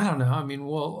 I don't know. I mean,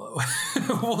 we'll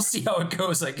see how it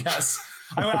goes, I guess.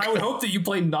 Okay. I would hope that you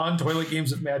play non-toilet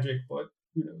games of Magic, but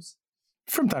who knows?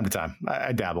 From time to time,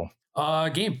 I dabble.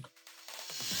 Game.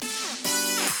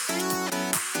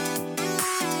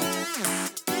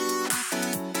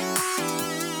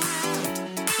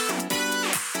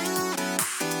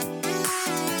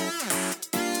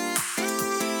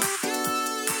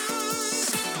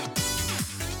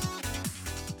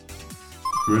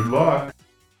 Good luck.